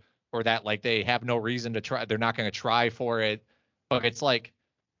anymore or that like they have no reason to try. They're not going to try for it. But it's like,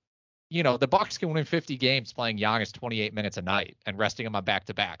 the Bucks can win 50 games playing Giannis 28 minutes a night and resting him on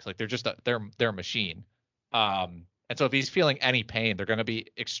back-to-backs. Like they're just they're a machine. And so if he's feeling any pain, they're going to be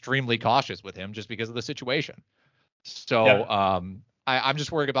extremely cautious with him just because of the situation. So yeah. I'm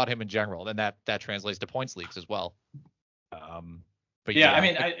just worried about him in general, and that translates to points leagues as well. But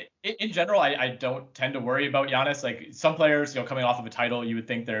yeah, in general, I don't tend to worry about Giannis. Like some players, coming off of a title, you would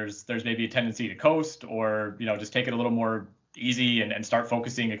think there's maybe a tendency to coast or, just take it a little more easy and start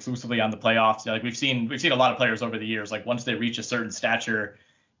focusing exclusively on the playoffs. Like we've seen a lot of players over the years, like once they reach a certain stature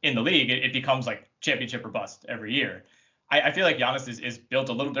in the league, it becomes like championship or bust every year. I feel like Giannis is built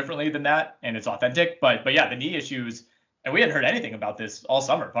a little differently than that, and it's authentic. But yeah, the knee issues, and we hadn't heard anything about this all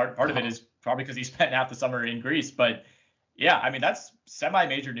summer. Part of it is probably because he spent half the summer in Greece, but yeah, that's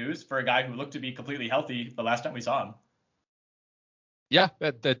semi-major news for a guy who looked to be completely healthy the last time we saw him. Yeah,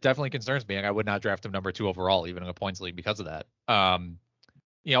 that definitely concerns me. And I would not draft him number 2 overall, even in a points league, because of that. I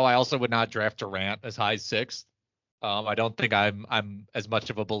also would not draft Durant as high as 6th. I don't think I'm as much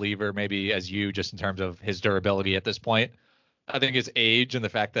of a believer maybe as you, just in terms of his durability at this point. I think his age and the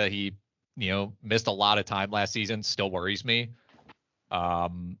fact that he, missed a lot of time last season still worries me. I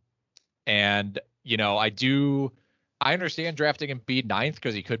understand drafting Embiid 9th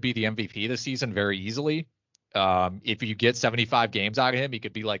because he could be the MVP this season very easily. If you get 75 games out of him, he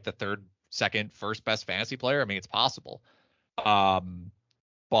could be like the 3rd, 2nd, 1st best fantasy player. It's possible.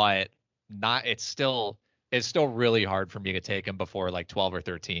 But it's still really hard for me to take him before like 12 or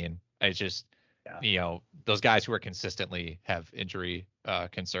 13. It's just, those guys who are consistently have injury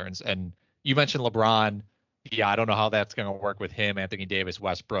concerns. And you mentioned LeBron. Yeah, I don't know how that's going to work with him, Anthony Davis,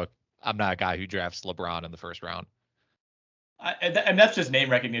 Westbrook. I'm not a guy who drafts LeBron in the first round. And that's just name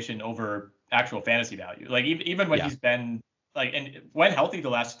recognition over actual fantasy value. Like even when he's been like, and when healthy the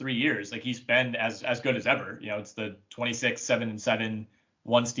last 3 years, like he's been as good as ever. It's the 26, 7-7,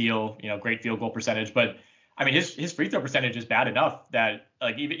 1 steal, great field goal percentage. But I mean, his free throw percentage is bad enough that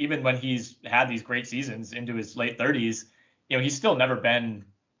like even when he's had these great seasons into his late 30s, he's still never been.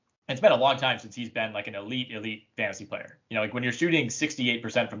 It's been a long time since he's been like an elite fantasy player. Like when you're shooting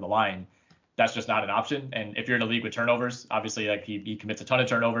 68% from the line, that's just not an option. And if you're in a league with turnovers, obviously like he commits a ton of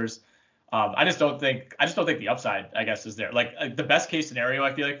turnovers. I just don't think the upside, I guess, is there. Like the best case scenario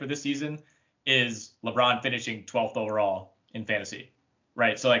I feel like for this season is LeBron finishing 12th overall in fantasy,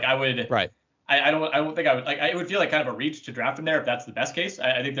 right? So like I would, right. I don't think I would like. It would feel like kind of a reach to draft him there if that's the best case.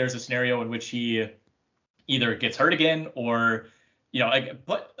 I think there's a scenario in which he either gets hurt again or,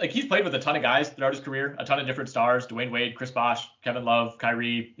 like he's played with a ton of guys throughout his career, a ton of different stars: Dwayne Wade, Chris Bosh, Kevin Love,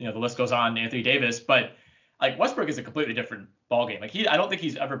 Kyrie. The list goes on. Anthony Davis, but like Westbrook is a completely different ball game. Like I don't think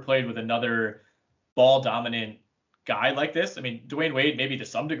he's ever played with another ball dominant guy like this. I mean, Dwayne Wade maybe to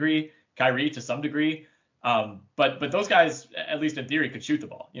some degree, Kyrie to some degree. But those guys, at least in theory, could shoot the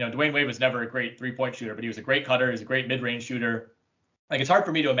ball. Dwayne Wade was never a great 3-point shooter, but he was a great cutter. He was a great mid-range shooter. Like it's hard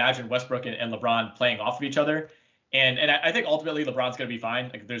for me to imagine Westbrook and LeBron playing off of each other. And I think ultimately LeBron's going to be fine.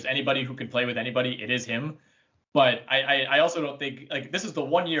 Like if there's anybody who can play with anybody, it is him. But I also don't think like this is the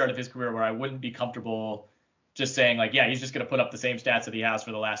one year out of his career where I wouldn't be comfortable just saying like, yeah, he's just going to put up the same stats that he has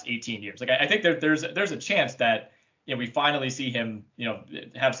for the last 18 years. Like I think there's a chance that we finally see him,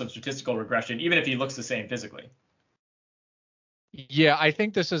 have some statistical regression, even if he looks the same physically. Yeah, I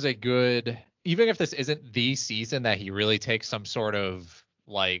think this is a good, even if this isn't the season that he really takes some sort of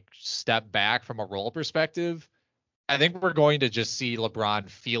like step back from a role perspective, I think we're going to just see LeBron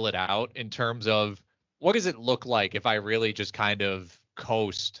feel it out in terms of what does it look like if I really just kind of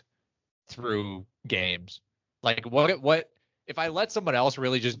coast through games? Like what if I let someone else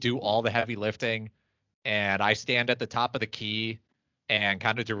really just do all the heavy lifting and I stand at the top of the key and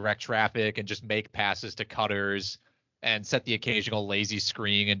kind of direct traffic and just make passes to cutters and set the occasional lazy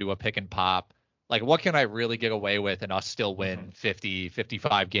screen into a pick and pop? Like, what can I really get away with and us still win 50,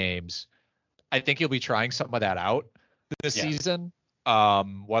 55 games? I think he'll be trying some of that out this season.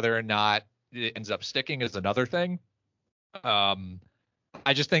 Whether or not it ends up sticking is another thing.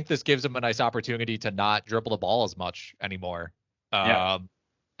 I just think this gives him a nice opportunity to not dribble the ball as much anymore.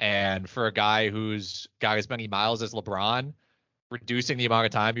 And for a guy who's got as many miles as LeBron, reducing the amount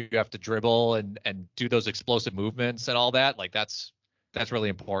of time you have to dribble and do those explosive movements and all that, like that's really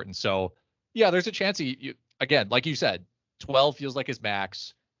important. So yeah, there's a chance you again, like you said, 12 feels like his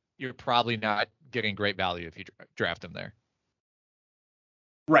max. You're probably not getting great value if you draft him there.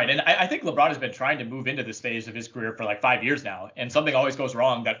 Right. And I think LeBron has been trying to move into this phase of his career for like 5 years now. And something always goes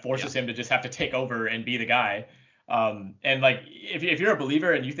wrong that forces him to just have to take over and be the guy. And like, if you're a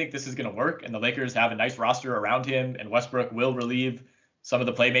believer and you think this is going to work and the Lakers have a nice roster around him and Westbrook will relieve some of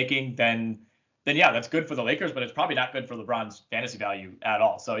the playmaking, then yeah, that's good for the Lakers, but it's probably not good for LeBron's fantasy value at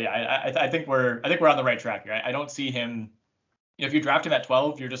all. So yeah, I think we're on the right track here. I don't see him, if you draft him at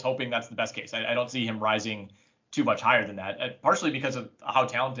 12, you're just hoping that's the best case. I don't see him rising too much higher than that, partially because of how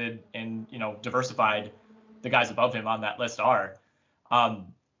talented and diversified the guys above him on that list are.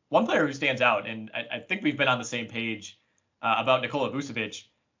 One player who stands out, and I think we've been on the same page about Nikola Vucevic.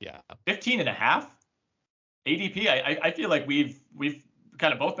 Yeah, 15.5 ADP. I feel like we've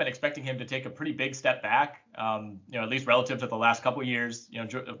kind of both been expecting him to take a pretty big step back. At least relative to the last couple of years.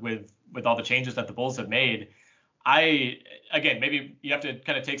 With all the changes that the Bulls have made. Again, maybe you have to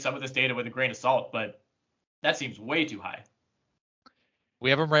kind of take some of this data with a grain of salt, but that seems way too high. We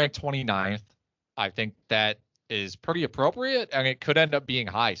have him ranked 29th. I think that is pretty appropriate, and it could end up being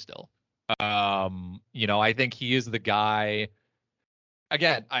high still. I think he is the guy.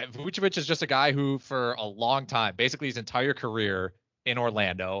 Again, Vucevic is just a guy who, for a long time, basically his entire career in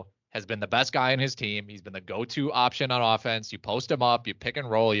Orlando, has been the best guy in his team. He's been the go-to option on offense. You post him up, you pick and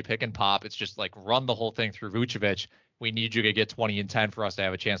roll, you pick and pop. It's just like run the whole thing through Vucevic. We need you to get 20 and 10 for us to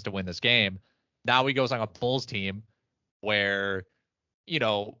have a chance to win this game. Now he goes on a Bulls team where,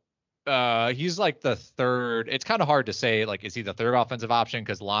 he's like the third. It's kind of hard to say, like, is he the third offensive option?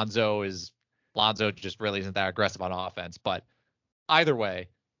 Because Lonzo just really isn't that aggressive on offense. But either way,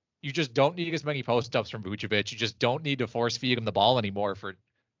 you just don't need as many post-ups from Vucevic. You just don't need to force feed him the ball anymore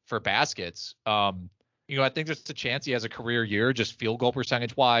for baskets. I think there's a chance he has a career year, just field goal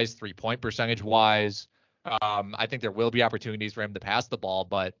percentage wise, 3-point percentage wise. I think there will be opportunities for him to pass the ball,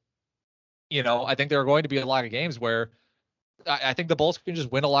 but I think there are going to be a lot of games where I think the Bulls can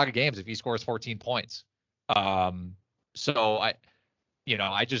just win a lot of games if he scores 14 points. So I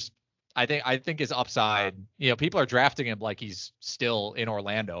think his upside, people are drafting him like he's still in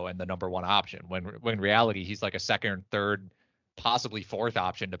Orlando and the number one option when in reality, he's like a second, third, possibly fourth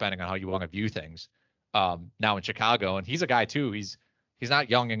option, depending on how you want to view things. Now in Chicago, and he's a guy too. He's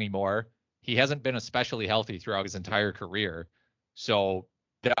not young anymore. he hasn't been especially healthy throughout his entire career. So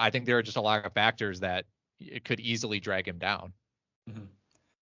I think there are just a lot of factors that it could easily drag him down. Mm-hmm.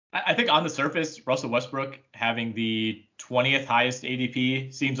 I think on the surface, Russell Westbrook having the 20th highest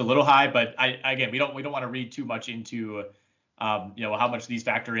ADP seems a little high, but we don't want to read too much into how much these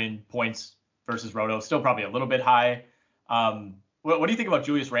factor in points versus Roto. Still probably a little bit high. What do you think about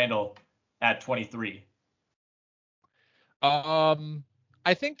Julius Randle at 23?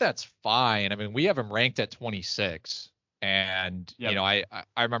 I think that's fine. I mean, we have him ranked at 26. And, I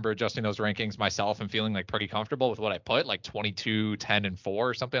remember adjusting those rankings myself and feeling like pretty comfortable with what I put, like 22, 10, and 4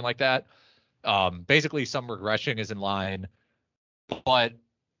 or something like that. Basically, some regression is in line. But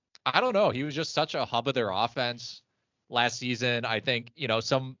I don't know. He was just such a hub of their offense last season. I think,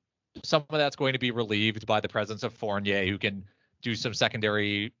 some of that's going to be relieved by the presence of Fournier, who can do some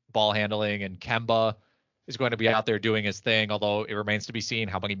secondary ball handling, and Kemba is going to be out there doing his thing, although it remains to be seen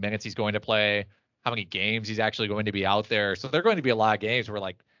how many minutes he's going to play, how many games he's actually going to be out there. So there are going to be a lot of games where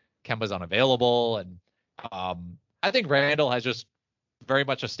like Kemba's unavailable. And I think Randle has just very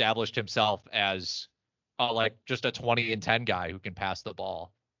much established himself as just a 20 and 10 guy who can pass the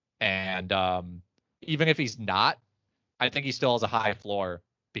ball. And even if he's not, I think he still has a high floor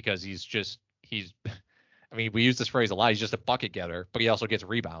because I mean, we use this phrase a lot. He's just a bucket getter, but he also gets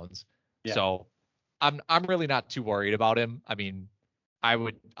rebounds. Yeah. So I'm really not too worried about him. I mean, I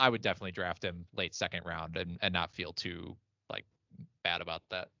would definitely draft him late second round and not feel too bad about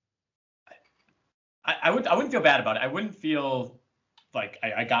that. I wouldn't feel bad about it. I wouldn't feel like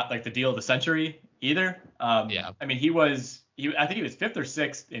I got the deal of the century either. Yeah. I mean, I think he was 5th or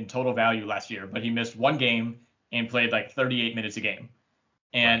 6th in total value last year, but he missed one game and played 38 minutes a game.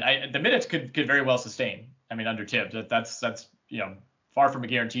 And right. The minutes could very well sustain. I mean, under Tibbs, that's far from a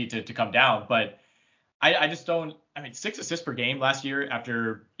guarantee to come down, but I just don't. I mean, 6 assists per game last year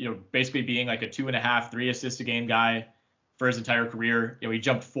after basically being a 2.5, 3 assists a game guy for his entire career. He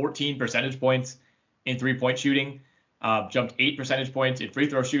jumped 14 percentage points in 3-point shooting, jumped 8 percentage points in free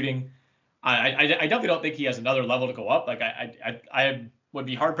throw shooting. I definitely don't think he has another level to go up. I would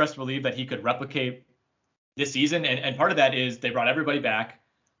be hard pressed to believe that he could replicate this season, and part of that is they brought everybody back.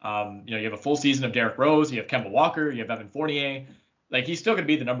 You have a full season of Derrick Rose, you have Kemba Walker, you have Evan Fournier. He's still going to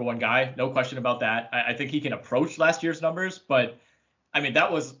be the number one guy, no question about that. I think he can approach last year's numbers, but I mean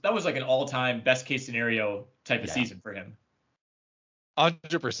that was an all-time best case scenario type of season for him.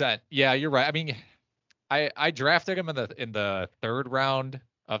 100%. Yeah, you're right. I mean, I drafted him in the 3rd round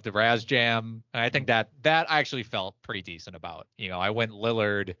of the Raz Jam, and I think that I actually felt pretty decent about. I went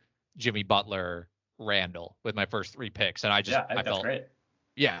Lillard, Jimmy Butler, Randle with my first 3 picks, and I felt that's great.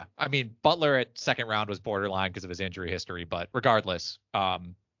 Yeah, I mean, Butler at 2nd round was borderline because of his injury history, but regardless, I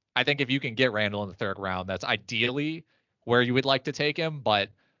think if you can get Randle in the 3rd round, that's ideally where you would like to take him. But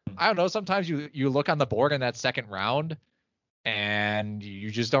I don't know, sometimes you look on the board in that 2nd round and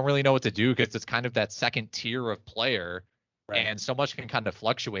you just don't really know what to do because it's kind of that second tier of player, right. And so much can kind of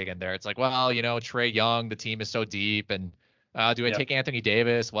fluctuate in there. It's like, well, Trae Young, the team is so deep, and do I take Anthony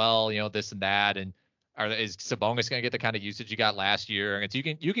Davis? Well, this and that, and is Sabonis going to get the kind of usage you got last year? And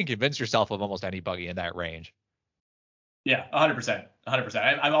you can convince yourself of almost anybody in that range. Yeah, 100%.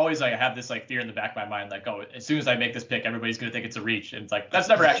 I'm always I have this fear in the back of my mind, as soon as I make this pick, everybody's going to think it's a reach. And it's that's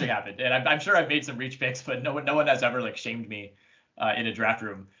never actually happened. And I'm sure I've made some reach picks, but no one has ever shamed me in a draft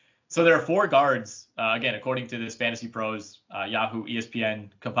room. So there are 4 guards, again, according to this Fantasy Pros, Yahoo, ESPN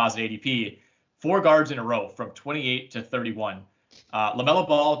composite ADP, 4 guards in a row from 28 to 31. LaMelo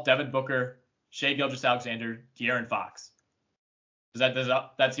Ball, Devin Booker, Shai Gilgeous-Alexander, De'Aaron Fox. Does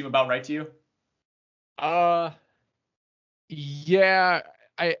that seem about right to you? Yeah,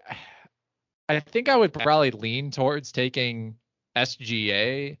 I think I would probably lean towards taking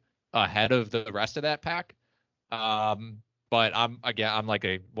SGA ahead of the rest of that pack. But I'm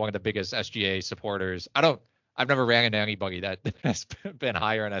one of the biggest SGA supporters. I've never ran into anybody that has been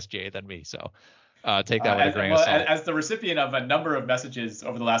higher on SGA than me, so take that with a grain of salt. As the recipient of a number of messages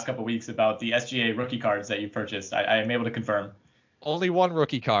over the last couple of weeks about the SGA rookie cards that you purchased, I am able to confirm. Only one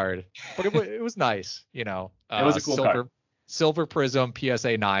rookie card, but it was nice, It was a cool card. Silver Prism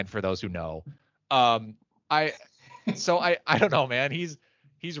PSA 9 for those who know. I don't know, man.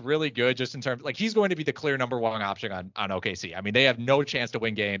 He's really good just in terms he's going to be the clear number 1 option on OKC. I mean, they have no chance to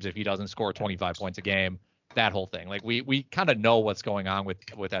win games if he doesn't score 25 points a game. That whole thing. We kind of know what's going on with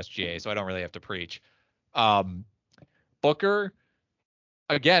SGA, so I don't really have to preach. Booker,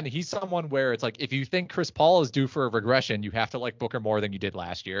 again, he's someone where it's if you think Chris Paul is due for a regression, you have to like Booker more than you did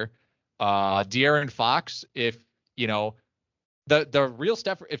last year. De'Aaron Fox, if the real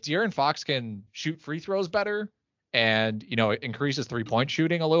step, if De'Aaron Fox can shoot free throws better and, it increases 3-point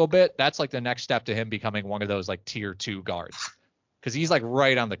shooting a little bit, that's like the next step to him becoming one of those like tier 2 guards. Because he's like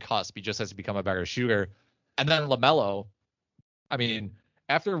right on the cusp. He just has to become a better shooter. And then LaMelo, I mean,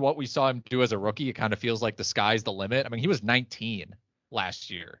 after what we saw him do as a rookie, it kind of feels like the sky's the limit. I mean, he was 19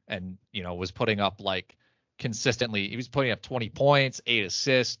 last year and, was putting up like consistently. He was putting up 20 points, 8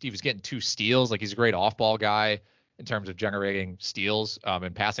 assists. He was getting 2 steals. Like, he's a great off-ball guy in terms of generating steals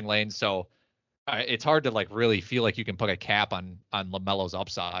in passing lanes. So it's hard to like really feel like you can put a cap on LaMelo's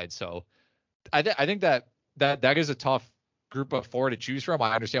upside. So I think that is a tough group of 4 to choose from.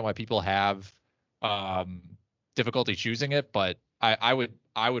 I understand why people have difficulty choosing it, but I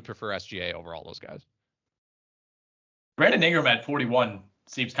would prefer SGA over all those guys. Brandon Ingram at 41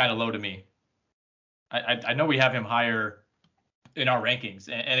 seems kind of low to me. I know we have him higher in our rankings,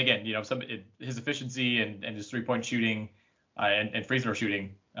 and again, his efficiency and his 3-point shooting and free throw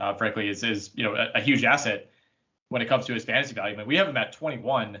shooting, frankly, is a huge asset when it comes to his fantasy value. I mean, we have him at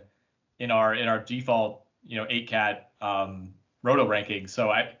 21 in our default 8-cat roto rankings.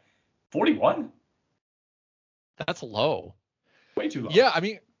 So 41. That's low. Way too low. Yeah, I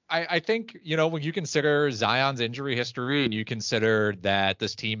mean, I think, when you consider Zion's injury history and you consider that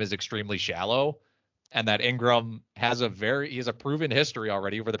this team is extremely shallow and that Ingram he has a proven history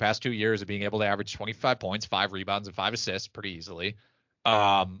already over the past 2 years of being able to average 25 points, 5 rebounds, and 5 assists pretty easily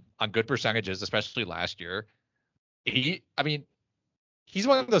on good percentages, especially last year. He's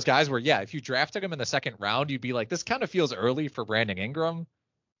one of those guys where, yeah, if you drafted him in the second round, you'd be like, this kind of feels early for Brandon Ingram.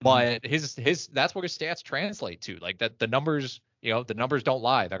 But his that's what his stats translate to. Like, that the numbers don't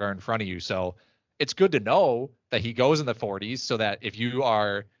lie that are in front of you. So it's good to know that he goes in the 40s so that if you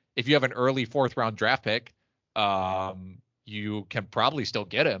have an early 4th round draft pick, you can probably still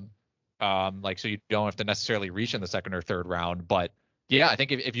get him. So you don't have to necessarily reach in the 2nd or 3rd round. But yeah, I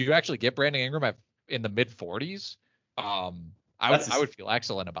think if you actually get Brandon Ingram in the mid 40s, I would feel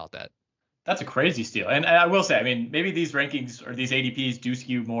excellent about that. That's a crazy steal. And I will say, I mean, maybe these rankings or these ADPs do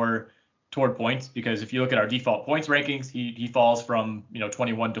skew more toward points, because if you look at our default points rankings, he falls from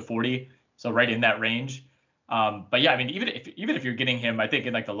 21 to 40, so right in that range. But yeah, I mean, even if you're getting him, I think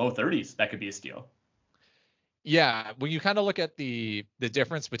in like the low 30s, that could be a steal. Yeah, when you kind of look at the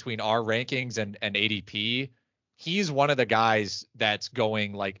difference between our rankings and ADP, he's one of the guys that's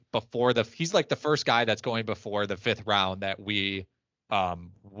going like he's like the first guy that's going before the 5th round that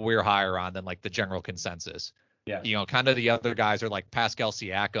we're higher on than like the general consensus. Yeah. Kind of the other guys are like Pascal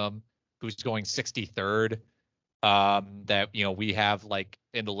Siakam, who's going 63rd, that, we have like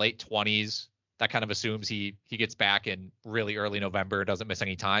in the late 20s. That kind of assumes he gets back in really early November, doesn't miss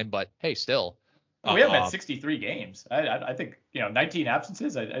any time, but hey, still. We have him at 63 games. I think, 19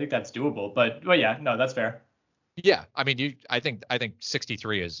 absences. I think that's doable, but yeah, no, that's fair. Yeah. I mean, I think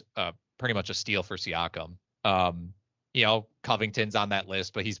 63 is pretty much a steal for Siakam. Covington's on that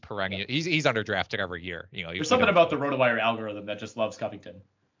list, but he's perennial. Yeah. He's underdrafted every year. There's something about the RotoWire algorithm that just loves Covington.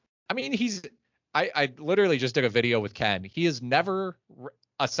 I mean, I literally just did a video with Ken. He has never,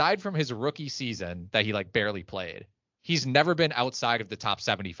 aside from his rookie season that he like barely played, he's never been outside of the top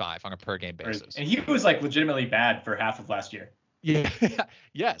 75 on a per game basis. And he was like legitimately bad for half of last year. Yeah.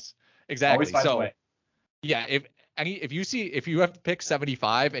 Yes, exactly. Always finds a way. Yeah, if you have to pick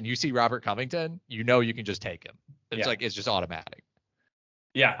 75 and you see Robert Covington, you can just take him. It's just automatic.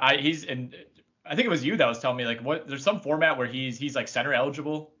 Yeah, I think it was you that was telling me like there's some format where he's like center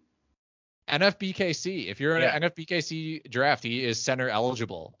eligible. NFBKC. If you're in an NFBKC draft, he is center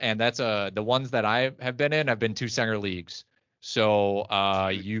eligible, and that's the ones that I have been in. I've been 2 center leagues, so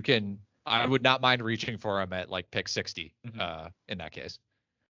I would not mind reaching for him at like pick 60 in that case.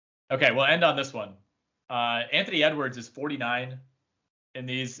 Okay, we'll end on this one. Anthony Edwards is 49 in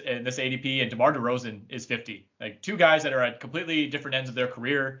this ADP, and DeMar DeRozan is 50. Like 2 guys that are at completely different ends of their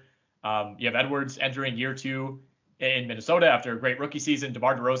career. You have Edwards entering year 2 in Minnesota after a great rookie season.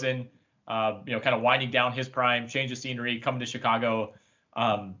 DeMar DeRozan, kind of winding down his prime, change of scenery, coming to Chicago.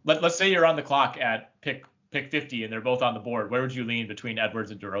 Let's say you're on the clock at pick 50 and they're both on the board. Where would you lean between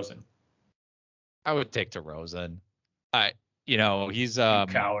Edwards and DeRozan? I would take DeRozan. He's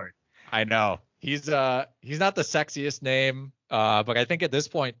coward. I know. He's not the sexiest name, but I think at this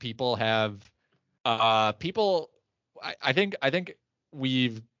point people have I think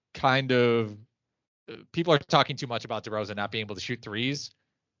we've kind of people are talking too much about DeRozan not being able to shoot threes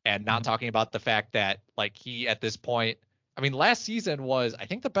and not talking about the fact that like he at this point, I mean, last season was I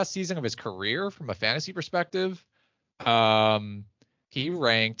think the best season of his career from a fantasy perspective. He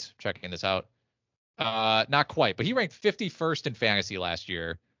ranked, checking this out, not quite, but he ranked 51st in fantasy last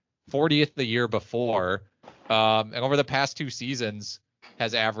year, 40th the year before, and over the past 2 seasons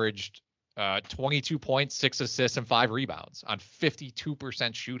has averaged 22 points, 6 assists, and 5 rebounds on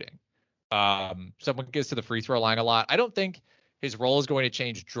 52% shooting. Someone gets to the free throw line a lot. I don't think his role is going to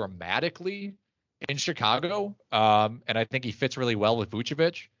change dramatically in Chicago. And I think he fits really well with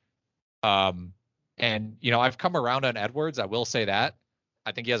Vucevic. And, I've come around on Edwards. I will say that.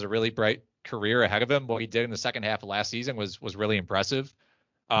 I think he has a really bright career ahead of him. What he did in the second half of last season was really impressive.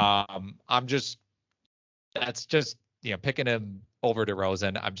 That's just, picking him over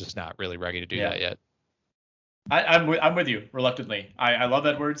DeRozan. I'm just not really ready to do that yet. I'm with you reluctantly. I love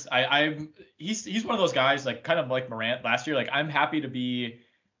Edwards. He's one of those guys, like kind of like Morant last year. Like, I'm happy to be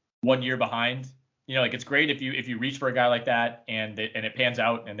 1 year behind. It's great if you reach for a guy like that and it pans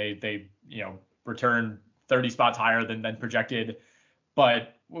out and they return 30 spots higher than projected.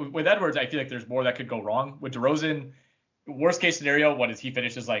 But with Edwards, I feel like there's more that could go wrong. With DeRozan, worst case scenario, what is he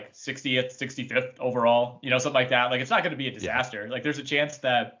finishes like 60th, 65th overall, something like that. Like, it's not going to be a disaster. Like, there's a chance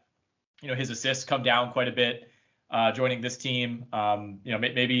that, his assists come down quite a bit joining this team.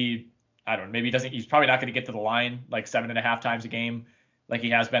 Maybe, I don't know, maybe he's probably not going to get to the line like 7.5 times a game like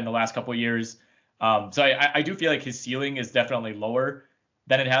he has been the last couple of years. So I do feel like his ceiling is definitely lower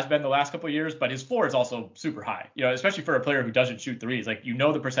than it has been the last couple of years, but his floor is also super high, especially for a player who doesn't shoot threes. Like,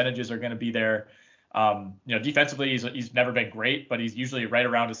 the percentages are going to be there. Defensively, he's never been great, but he's usually right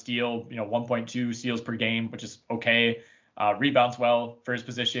around a steal, 1.2 steals per game, which is okay. Rebounds well for his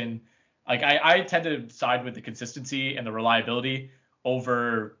position. Like, I tend to side with the consistency and the reliability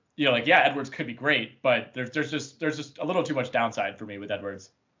over, Edwards could be great, but there's just a little too much downside for me with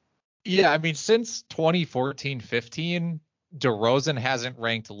Edwards. Yeah, I mean, since 2014-15, DeRozan hasn't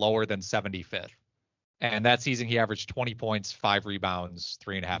ranked lower than 75th. And that season he averaged 20 points, 5 rebounds,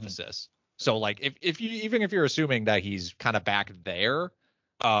 3.5 assists. So, like, if you're assuming that he's kind of back there,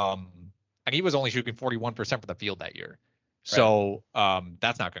 and he was only shooting 41% from the field that year. So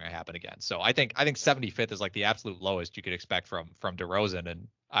that's not going to happen again. So I think 75th is like the absolute lowest you could expect from DeRozan. And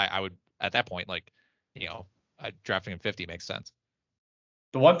I would, at that point, drafting him 50 makes sense.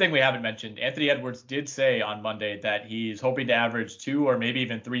 The one thing we haven't mentioned, Anthony Edwards did say on Monday that he's hoping to average 2 or maybe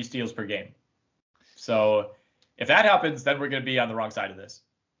even 3 steals per game. So if that happens, then we're going to be on the wrong side of this.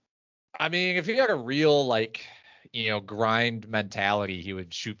 I mean, if he had a real, grind mentality, he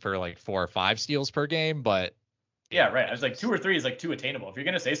would shoot for 4 or 5 steals per game. But yeah, right. I was like 2 or 3 is too attainable. If you're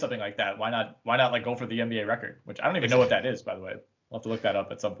going to say something like that, why not go for the NBA record, which I don't even know what that is, by the way. We'll have to look that up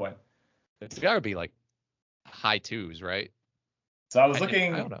at some point. It's got to be high 2s, right? So I was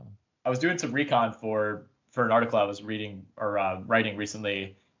looking, I don't know. I was doing some recon for an article I was reading or writing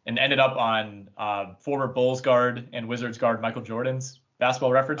recently, and ended up on former Bulls guard and Wizards guard Michael Jordan's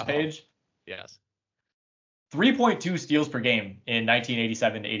basketball reference page. Yes. 3.2 steals per game in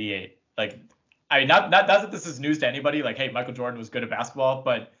 1987-88. Not that this is news to anybody. Hey, Michael Jordan was good at basketball,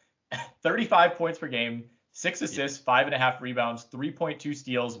 but 35 points per game, 6 assists, 5.5 rebounds, 3.2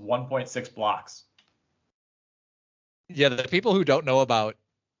 steals, 1.6 blocks. Yeah, the people who don't know about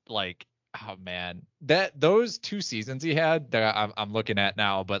those 2 seasons he had that I'm looking at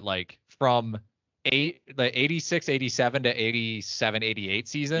now, but from the 86-87 to 87-88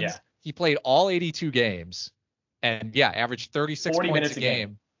 seasons, he played all 82 games and averaged 36 points a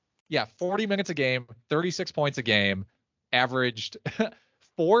game. Yeah, 40 minutes a game, 36 points a game, averaged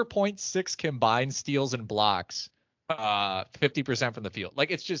 4.6 combined steals and blocks, 50% from the field.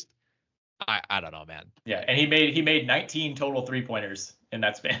 It's just I don't know, man. Yeah, and he made 19 total 3-pointers in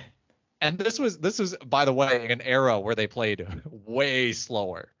that span. And this was by the way an era where they played way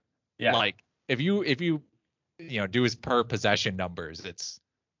slower. Yeah. If you do his per possession numbers,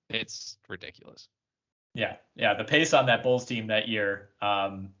 it's ridiculous. Yeah. The pace on that Bulls team that year,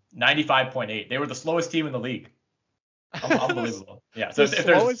 95.8. They were the slowest team in the league. Unbelievable. Yeah. So if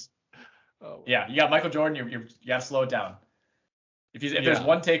there's you got Michael Jordan, you got to slow it down. If there's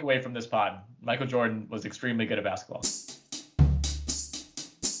one takeaway from this pod, Michael Jordan was extremely good at basketball.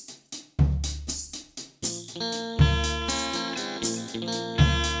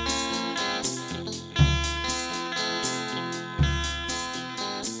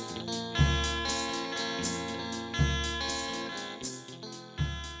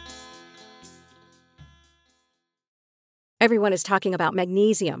 Everyone is talking about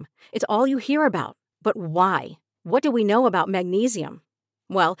magnesium. It's all you hear about. But why? What do we know about magnesium?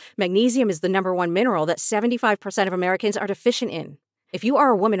 Well, magnesium is the #1 mineral that 75% of Americans are deficient in. If you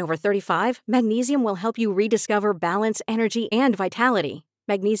are a woman over 35, magnesium will help you rediscover balance, energy, and vitality.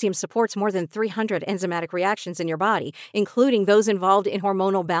 Magnesium supports more than 300 enzymatic reactions in your body, including those involved in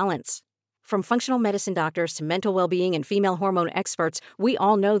hormonal balance. From functional medicine doctors to mental well-being and female hormone experts, we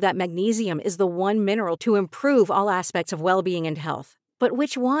all know that magnesium is the one mineral to improve all aspects of well-being and health. But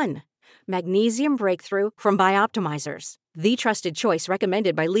which one? Magnesium Breakthrough from Bioptimizers, the trusted choice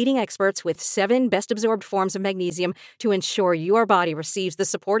recommended by leading experts with 7 best-absorbed forms of magnesium to ensure your body receives the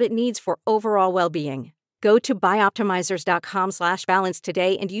support it needs for overall well-being. Go to bioptimizers.com/balance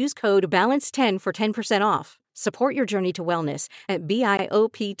today and use code BALANCE10 for 10% off. Support your journey to wellness at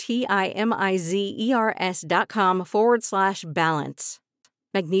bioptimizers.com/balance.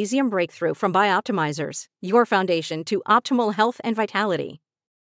 Magnesium Breakthrough from Bioptimizers, your foundation to optimal health and vitality.